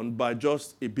done by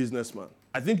just a businessman.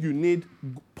 I think you need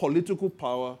political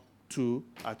power to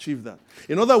achieve that.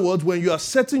 In other words, when you are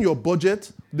setting your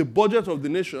budget, the budget of the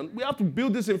nation, we have to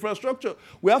build this infrastructure.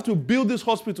 We have to build these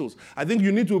hospitals. I think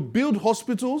you need to build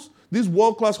hospitals, these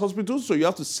world-class hospitals, so you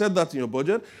have to set that in your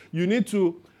budget. You need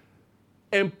to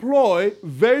employ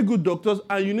very good doctors,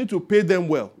 and you need to pay them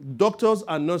well. Doctors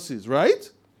and nurses, right?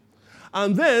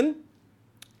 And then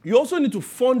you also need to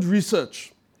fund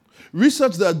research.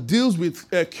 Research that deals with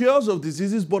cures of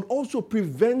diseases, but also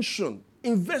prevention.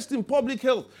 Invest in public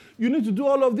health. You need to do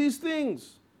all of these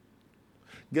things.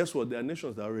 Guess what? There are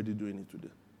nations that are already doing it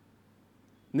today.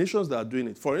 Nations that are doing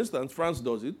it. For instance, France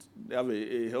does it. They have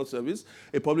a health service,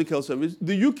 a public health service.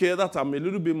 The UK, that I'm a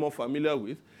little bit more familiar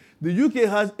with, the UK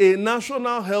has a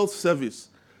national health service.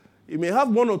 It may have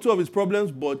one or two of its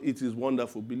problems, but it is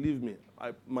wonderful. Believe me,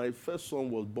 my first son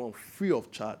was born free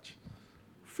of charge.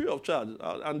 Free of charge.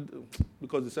 And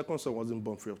because the second son wasn't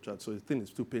born free of charge, so the thing is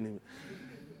still paying me.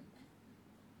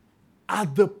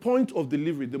 At the point of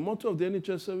delivery, the motto of the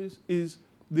NHS service is,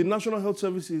 the National Health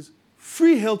Service is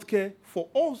free healthcare for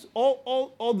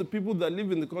all the people that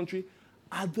live in the country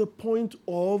at the point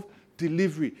of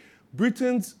delivery.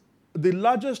 The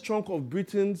largest chunk of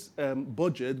Britain's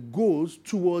budget goes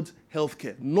towards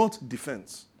healthcare, not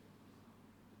defense.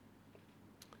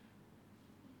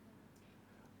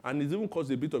 And it's even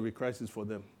caused a bit of a crisis for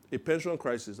them, a pension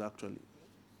crisis, actually.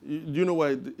 Do you know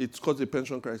why it's caused a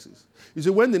pension crisis? You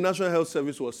see, when the National Health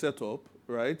Service was set up,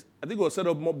 right, I think it was set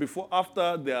up more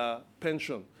after their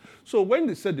pension. So when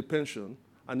they set the pension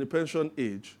and the pension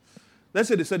age, let's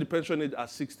say they set the pension age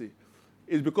at 60,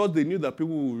 it's because they knew that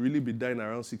people will really be dying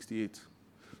around 68.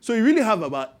 So you really have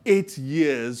about 8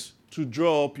 years to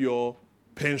draw up your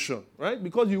pension, right?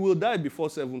 Because you will die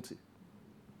before 70.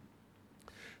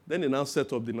 Then they now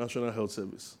set up the National Health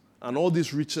Service. And all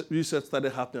this research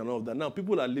started happening and all of that. Now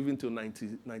people are living till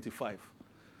 95.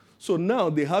 So now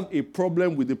they have a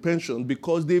problem with the pension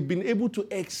because they've been able to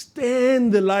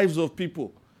extend the lives of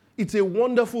people. It's a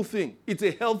wonderful thing. It's a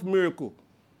health miracle.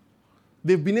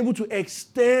 They've been able to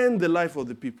extend the life of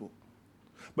the people.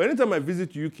 But anytime I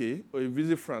visit UK or I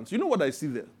visit France, you know what I see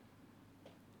there?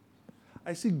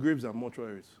 I see graves and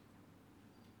mortuaries.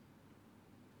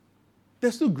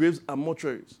 There's still graves and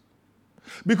mortuaries.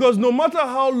 Because no matter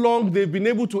how long they've been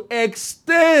able to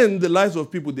extend the lives of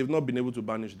people, they've not been able to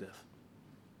banish death.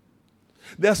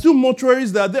 There are still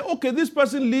mortuaries that are there. Okay, this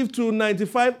person lived to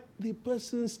 95. The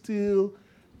person still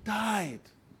died.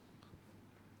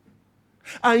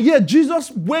 And yet Jesus,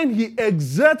 when he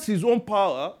exerts his own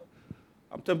power,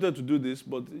 I'm tempted to do this,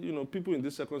 but people in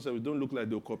this second service don't look like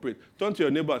they'll cooperate. Turn to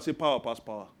your neighbor and say, power pass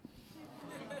power.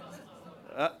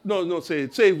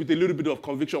 Say it with a little bit of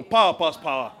conviction. Power pass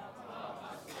power.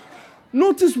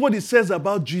 Notice what it says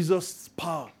about Jesus'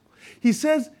 power. He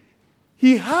says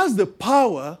he has the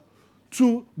power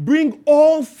to bring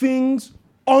all things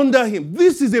under him.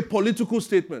 This is a political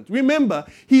statement. Remember,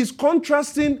 he's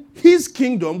contrasting his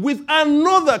kingdom with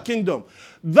another kingdom.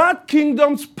 That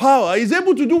kingdom's power is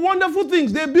able to do wonderful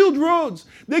things. They build roads.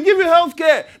 They give you health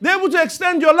care. They're able to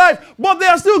extend your life. But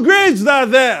there are still graves that are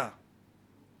there.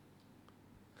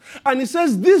 And he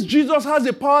says this Jesus has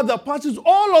a power that passes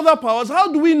all other powers.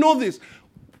 How do we know this?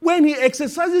 When he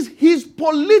exercises his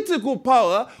political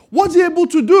power, what's he able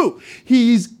to do?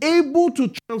 He is able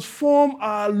to transform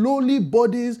our lowly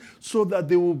bodies so that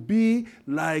they will be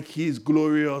like his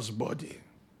glorious body.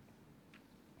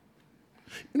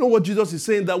 You know what Jesus is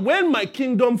saying? That when my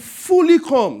kingdom fully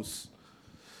comes,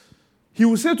 he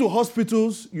will say to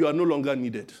hospitals, you are no longer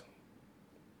needed.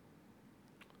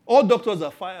 All doctors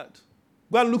are fired.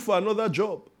 Go and look for another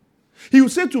job. He will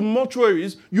say to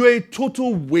mortuaries, you are a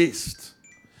total waste.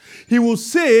 He will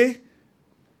say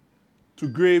to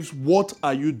graves, what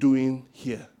are you doing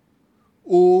here?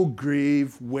 O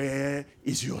grave, where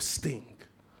is your sting?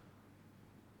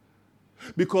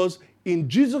 Because in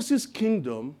Jesus'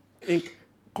 kingdom,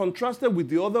 contrasted with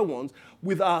the other ones,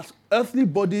 with our earthly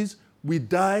bodies, we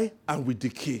die and we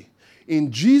decay.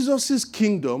 In Jesus'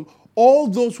 kingdom, all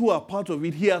those who are part of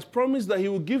it, he has promised that he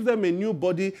will give them a new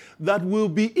body that will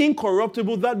be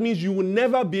incorruptible. That means you will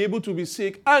never be able to be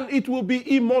sick. And it will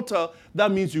be immortal. That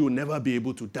means you will never be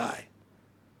able to die.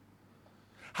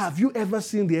 Have you ever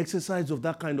seen the exercise of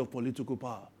that kind of political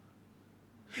power?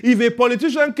 If a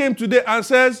politician came today and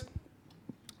says,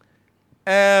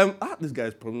 this guy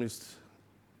has promised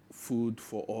food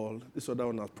for all. This other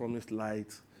one has promised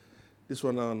light. This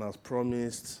one has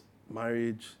promised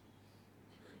marriage.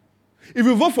 If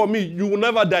you vote for me, you will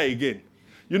never die again.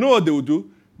 You know what they will do?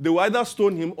 They will either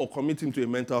stone him or commit him to a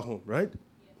mental home, right?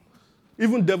 Yeah.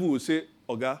 Even devil will say,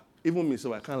 Oga, even me,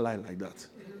 so I can't lie like that.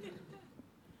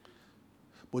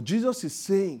 But Jesus is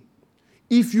saying,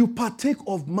 if you partake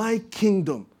of my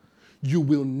kingdom, you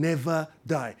will never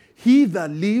die. He that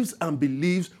lives and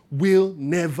believes will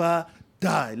never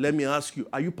die. Let me ask you,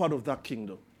 are you part of that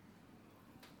kingdom?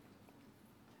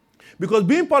 Because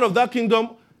being part of that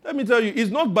kingdom, let me tell you,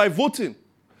 is not by voting.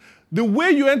 The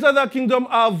way you enter that kingdom,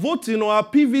 our voting or our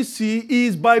PVC,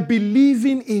 is by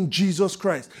believing in Jesus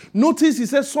Christ. Notice he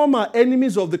says some are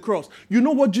enemies of the cross. You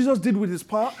know what Jesus did with his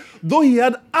power? Though he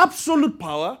had absolute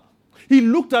power, he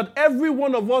looked at every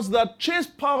one of us that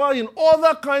chased power in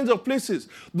other kinds of places.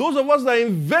 Those of us that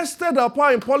invested our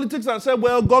power in politics and said,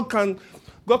 well, God can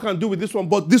do with this one,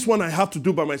 but this one I have to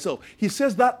do by myself. He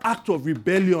says that act of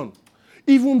rebellion,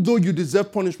 even though you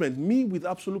deserve punishment, me with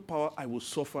absolute power, I will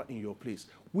suffer in your place.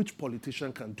 Which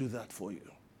politician can do that for you?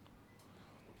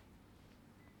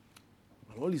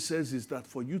 And all he says is that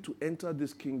for you to enter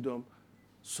this kingdom,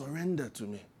 surrender to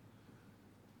me.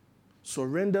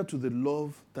 Surrender to the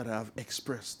love that I have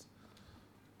expressed.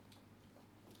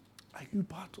 Are you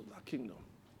part of that kingdom?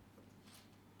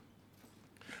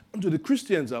 And to the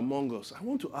Christians among us, I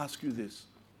want to ask you this.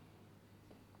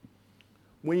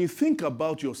 When you think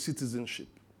about your citizenship,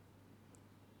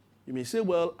 you may say,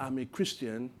 well, I'm a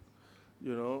Christian,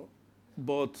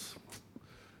 but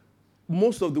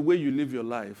most of the way you live your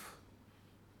life,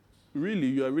 really,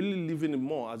 you are really living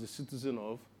more as a citizen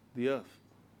of the earth.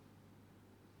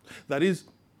 That is,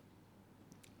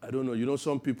 I don't know,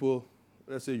 some people,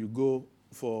 let's say you go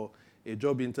for a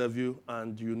job interview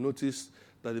and you notice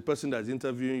that the person that's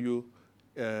interviewing you,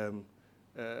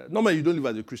 normally you don't live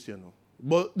as a Christian, no?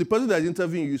 But the person that is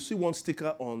interviewing you, see one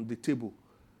sticker on the table.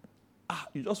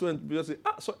 You just went to say,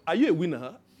 so are you a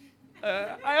winner?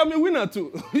 I am a winner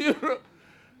too.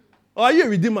 Or are you a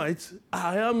Redeemite?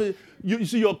 I am you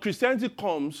see, your Christianity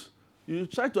comes, you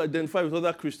try to identify with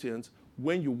other Christians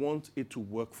when you want it to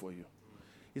work for you.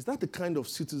 Is that the kind of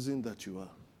citizen that you are?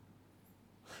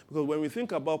 Because when we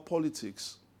think about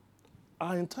politics,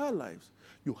 our entire lives,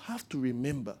 you have to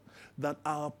remember that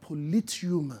our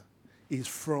politium is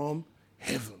from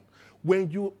heaven.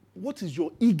 What is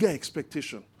your eager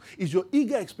expectation? Is your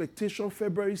eager expectation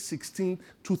February 16,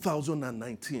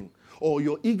 2019? Or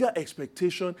your eager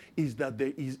expectation is that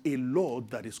there is a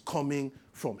Lord that is coming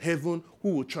from heaven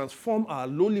who will transform our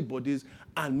lowly bodies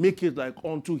and make it like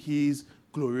unto his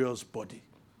glorious body?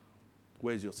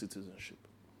 Where is your citizenship?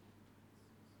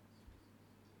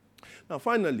 Now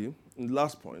finally, the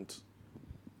last point,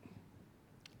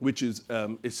 which is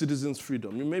a citizen's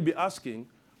freedom. You may be asking,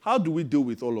 how do we deal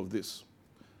with all of this?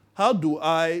 How do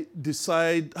I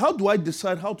decide how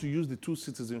to use the two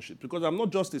citizenships? Because I'm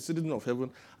not just a citizen of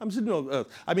heaven, I'm a citizen of earth.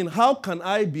 I mean, how can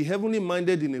I be heavenly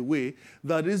minded in a way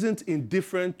that isn't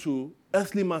indifferent to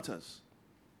earthly matters?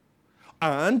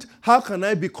 And how can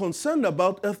I be concerned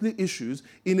about earthly issues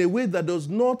in a way that does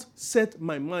not set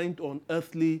my mind on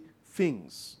earthly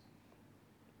things?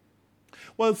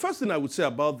 Well, the first thing I would say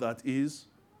about that is,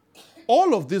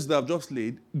 all of this that I've just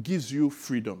laid gives you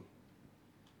freedom.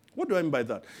 What do I mean by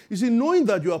that? You see, knowing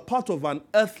that you are part of an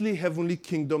earthly, heavenly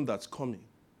kingdom that's coming,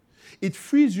 it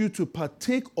frees you to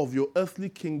partake of your earthly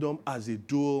kingdom as a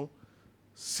dual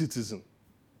citizen.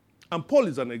 And Paul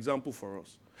is an example for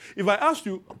us. If I asked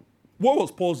you, what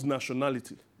was Paul's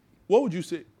nationality? What would you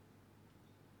say?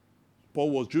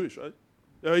 Paul was Jewish, right?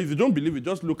 If you don't believe it,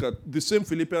 just look at the same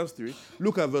Philippians 3,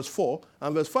 look at verse 4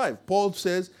 and verse 5. Paul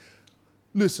says,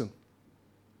 listen,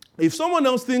 if someone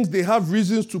else thinks they have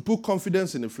reasons to put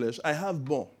confidence in the flesh, I have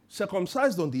more.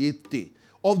 Circumcised on the 8th day,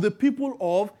 of the people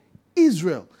of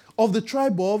Israel, of the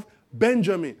tribe of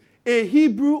Benjamin, a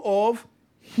Hebrew of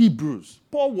Hebrews.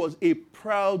 Paul was a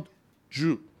proud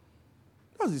Jew.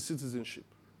 That's his citizenship.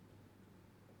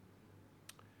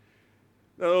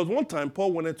 Now, there was one time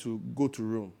Paul wanted to go to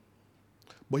Rome.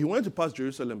 But he wanted to pass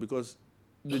Jerusalem because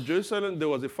there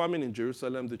was a famine in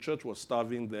Jerusalem. The church was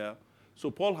starving there. So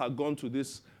Paul had gone to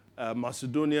this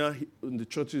Macedonia, the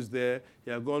churches there.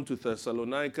 He had gone to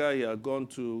Thessalonica. He had gone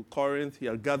to Corinth. He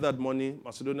had gathered money,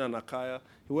 Macedonia and Achaia.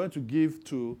 He wanted to give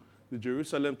to the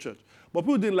Jerusalem church. But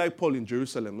people didn't like Paul in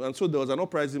Jerusalem. And so there was an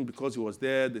uprising because he was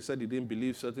there. They said he didn't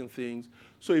believe certain things.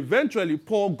 So eventually,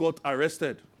 Paul got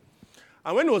arrested.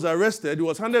 And when he was arrested, he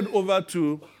was handed over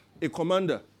to a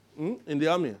commander in the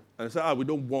army. And he said, we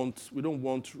don't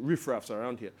want riffraffs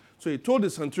around here. So he told the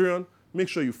centurion, make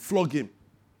sure you flog him.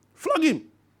 Flog him.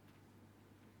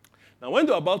 Now, when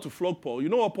they were about to flog Paul, you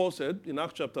know what Paul said in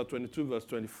Acts chapter 22, verse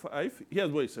 25?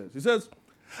 Here's what he says. He says,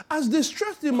 as they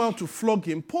stretched him out to flog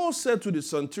him, Paul said to the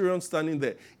centurion standing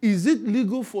there, is it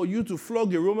legal for you to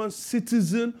flog a Roman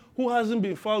citizen who hasn't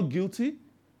been found guilty?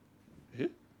 Eh?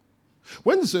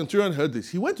 When the centurion heard this,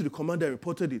 he went to the commander and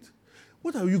reported it.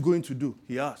 What are you going to do?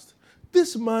 He asked.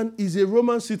 This man is a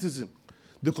Roman citizen.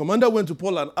 The commander went to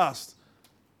Paul and asked,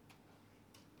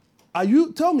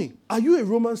 tell me, are you a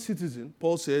Roman citizen?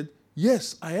 Paul said,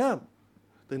 yes, I am.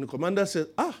 Then the commander said,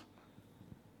 I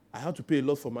had to pay a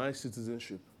lot for my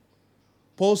citizenship.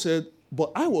 Paul said,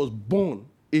 but I was born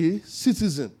a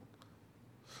citizen.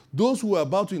 Those who were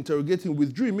about to interrogate him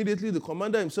withdrew immediately. The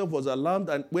commander himself was alarmed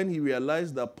and when he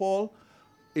realized that Paul,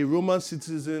 a Roman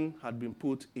citizen, had been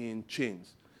put in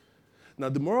chains. Now,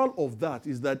 the moral of that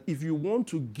is that if you want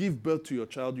to give birth to your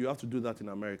child, you have to do that in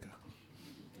America.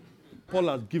 Paul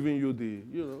has given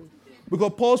you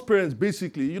because Paul's parents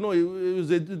basically,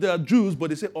 they are Jews, but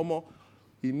they say,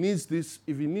 he needs this.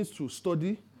 If he needs to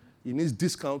study, he needs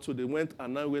discount. So they went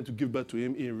and now went to give birth to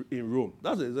him in Rome.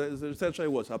 That's essentially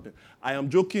what's happening. I am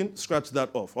joking. Scratch that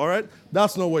off. All right?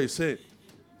 That's not what he's saying.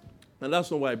 And that's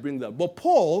not why I bring that. But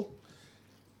Paul,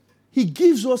 he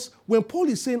gives us, when Paul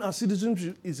is saying our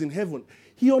citizenship is in heaven,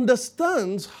 he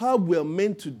understands how we're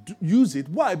meant to use it.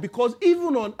 Why? Because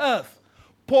even on earth,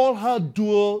 Paul had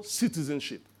dual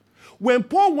citizenship. When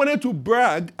Paul wanted to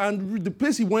brag and the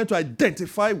place he wanted to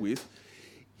identify with,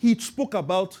 he spoke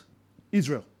about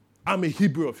Israel. I'm a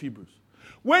Hebrew of Hebrews.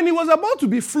 When he was about to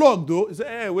be flogged, though, he said,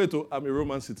 I'm a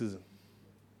Roman citizen.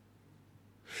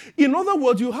 In other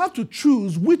words, you have to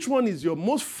choose which one is your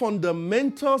most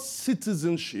fundamental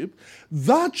citizenship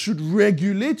that should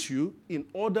regulate you in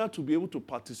order to be able to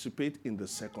participate in the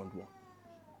second one.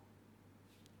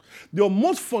 Your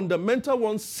most fundamental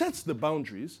one sets the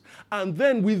boundaries, and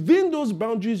then within those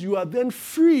boundaries, you are then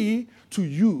free to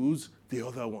use the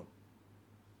other one.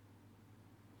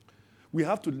 We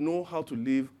have to know how to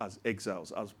live as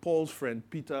exiles, as Paul's friend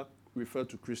Peter referred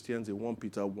to Christians in 1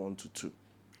 Peter 1-2.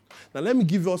 Now, let me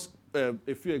give us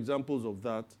a few examples of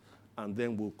that, and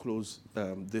then we'll close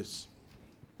this.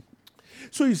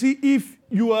 So you see, if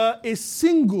you are a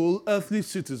single earthly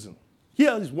citizen,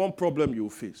 here is one problem you will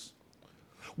face.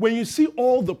 When you see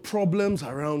all the problems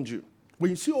around you,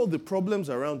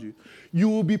 you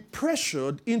will be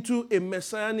pressured into a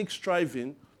messianic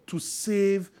striving to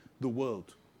save the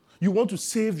world. You want to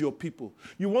save your people.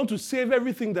 You want to save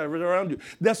everything that is around you.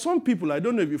 There are some people, I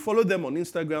don't know if you follow them on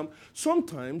Instagram,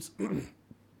 sometimes,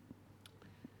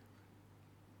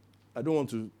 I don't want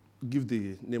to give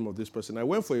the name of this person. I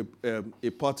went for a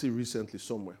party recently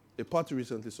somewhere,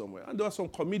 and there were some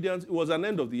comedians. It was an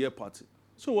end of the year party.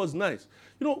 So it was nice.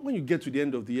 When you get to the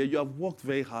end of the year, you have worked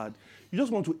very hard. You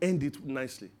just want to end it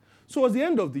nicely. So at the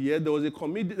end of the year, there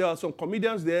were some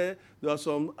comedians there, there were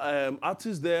some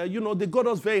artists there. They got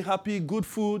us very happy, good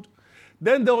food.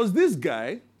 Then there was this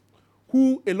guy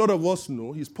who a lot of us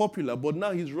know, he's popular, but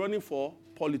now he's running for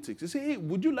politics. He said, hey,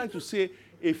 would you like to say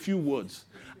a few words?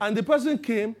 And the person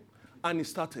came and he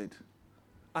started.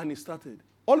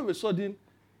 All of a sudden,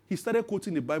 he started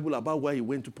quoting the Bible about why he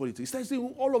went to politics. He started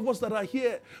saying, all of us that are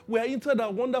here, we are entered our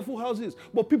wonderful houses,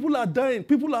 but people are dying,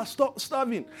 people are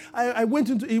starving.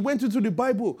 He went into the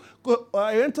Bible.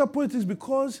 I entered politics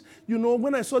because,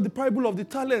 when I saw the parable of the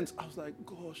talents, I was like,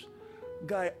 gosh,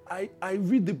 guy, I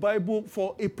read the Bible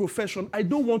for a profession. I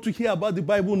don't want to hear about the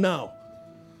Bible now.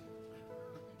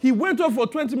 He went on for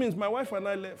 20 minutes. My wife and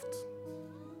I left.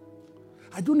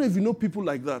 I don't know if you know people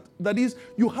like that. That is,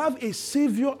 you have a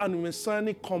savior and a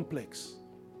messianic complex.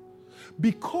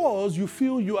 Because you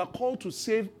feel you are called to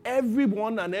save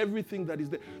everyone and everything that is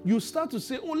there. You start to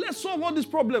say, let's solve all these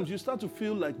problems. You start to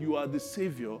feel like you are the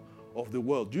savior of the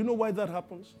world. Do you know why that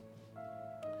happens?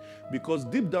 Because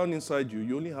deep down inside you,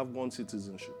 you only have one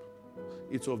citizenship.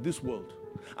 It's of this world.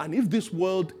 And if this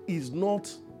world is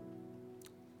not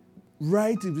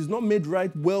right, if it's not made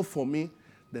right well for me,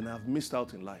 then I've missed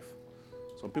out in life.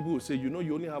 Some people will say, you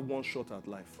only have one shot at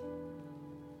life.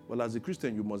 Well, as a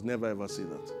Christian, you must never ever say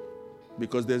that.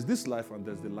 Because there's this life and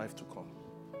there's the life to come.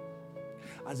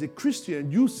 As a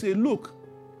Christian, you say, look,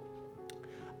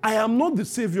 I am not the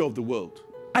savior of the world.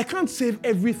 I can't save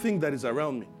everything that is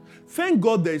around me. Thank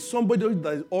God there is somebody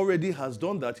that already has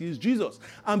done that. He is Jesus.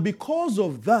 And because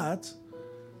of that,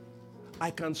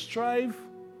 I can strive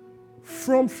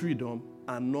from freedom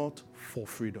and not for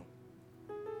freedom.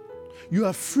 You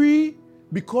are free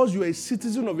because you are a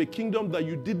citizen of a kingdom that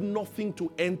you did nothing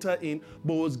to enter in,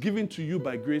 but was given to you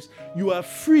by grace. You are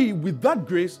free with that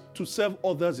grace to serve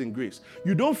others in grace.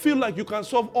 You don't feel like you can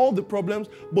solve all the problems,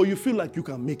 but you feel like you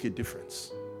can make a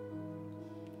difference.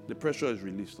 The pressure is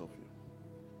released off you.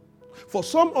 For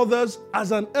some others,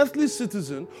 as an earthly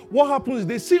citizen, what happens is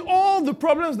they see all the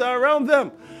problems that are around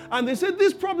them. And they say,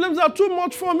 these problems are too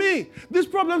much for me. These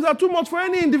problems are too much for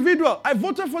any individual. I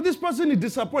voted for this person, he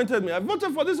disappointed me. I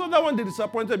voted for this other one, they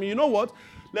disappointed me. You know what?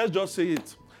 Let's just say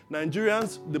it.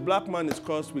 Nigerians, the black man is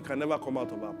cursed. We can never come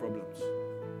out of our problems.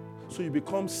 So you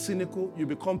become cynical, you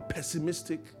become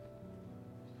pessimistic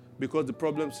because the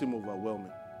problems seem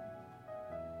overwhelming.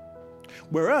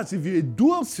 Whereas if you're a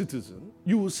dual citizen,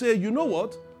 you will say, you know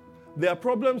what? There are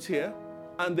problems here,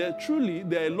 and there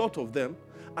are a lot of them.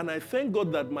 And I thank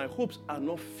God that my hopes are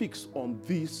not fixed on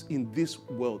this in this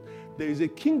world. There is a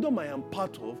kingdom I am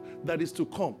part of that is to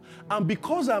come. And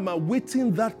because I'm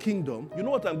awaiting that kingdom, you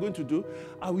know what I'm going to do?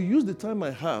 I will use the time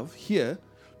I have here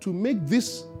to make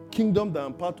this kingdom that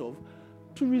I'm part of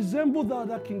to resemble the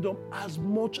other kingdom as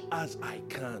much as I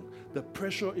can. The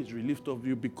pressure is relieved of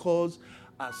you because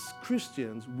as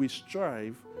Christians, we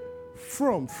strive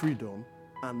from freedom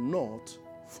and not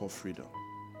for freedom.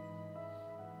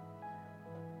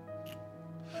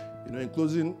 You know, in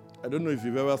closing, I don't know if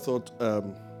you've ever thought,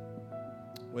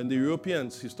 when the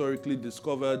Europeans historically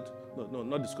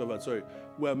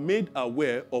were made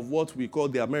aware of what we call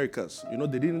the Americas. You know,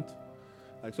 they didn't,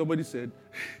 like somebody said,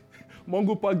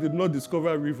 Mungo Park did not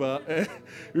discover River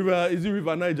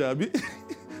Niger?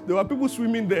 There were people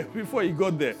swimming there before he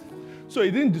got there. So he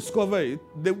didn't discover it.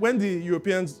 When the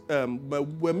Europeans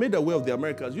were made aware of the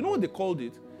Americas, you know what they called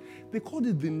it? They called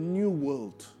it the New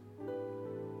World.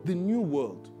 The New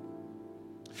World.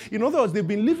 In other words, they've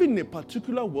been living in a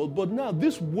particular world, but now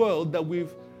this world that we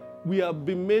have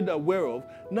been made aware of,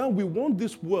 now we want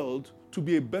this world to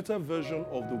be a better version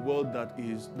of the world that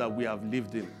we have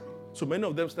lived in. So many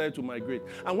of them started to migrate.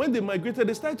 And when they migrated,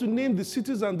 they started to name the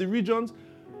cities and the regions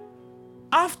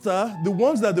after the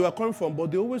ones that they were coming from,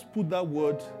 but they always put that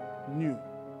word new.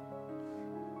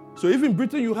 So if in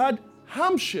Britain you had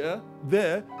Hampshire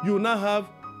there, you now have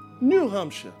New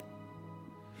Hampshire.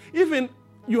 Even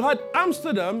you had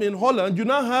Amsterdam in Holland, you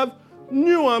now have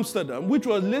New Amsterdam, which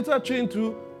was later changed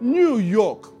to New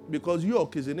York, because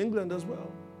York is in England as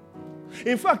well.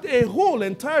 In fact, a whole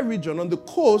entire region on the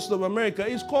coast of America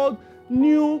is called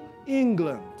New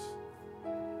England.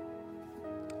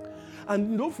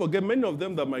 And don't forget, many of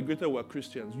them that migrated were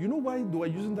Christians. You know why they were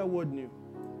using that word new?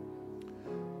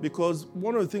 Because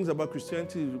one of the things about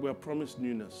Christianity is we're promised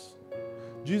newness.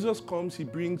 Jesus comes, he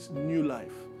brings new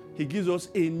life. He gives us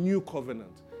a new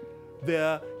covenant.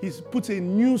 He puts a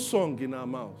new song in our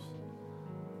mouths.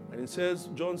 And it says,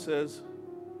 John says,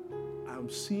 I'm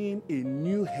seeing a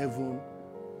new heaven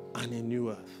and a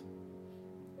new earth.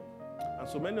 And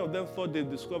so many of them thought they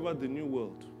discovered the new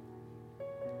world.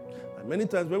 And many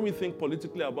times when we think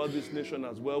politically about this nation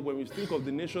as well, when we think of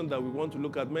the nation that we want to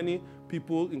look at, many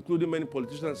people, including many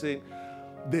politicians, saying,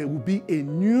 there will be a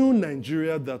new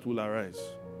Nigeria that will arise.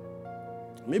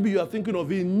 Maybe you are thinking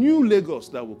of a new Lagos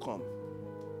that will come.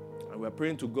 And we're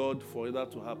praying to God for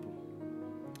that to happen.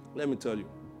 Let me tell you,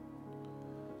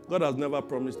 God has never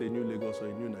promised a new Lagos or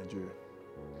a new Nigeria.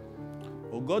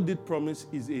 What God did promise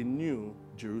is a new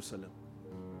Jerusalem.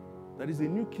 That is a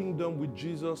new kingdom which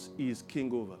Jesus is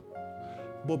king over.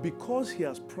 But because he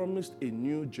has promised a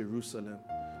new Jerusalem,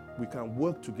 we can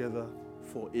work together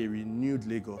for a renewed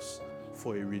Lagos,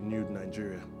 for a renewed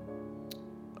Nigeria.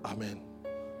 Amen.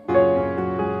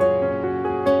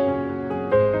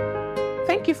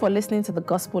 Thank you for listening to the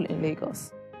Gospel in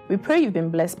Lagos. We pray you've been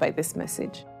blessed by this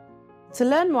message. To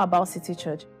learn more about City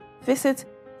Church, visit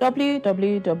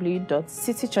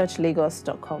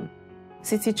www.citychurchlagos.com.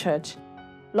 City Church.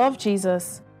 Love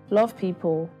Jesus, love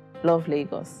people, love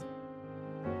Lagos.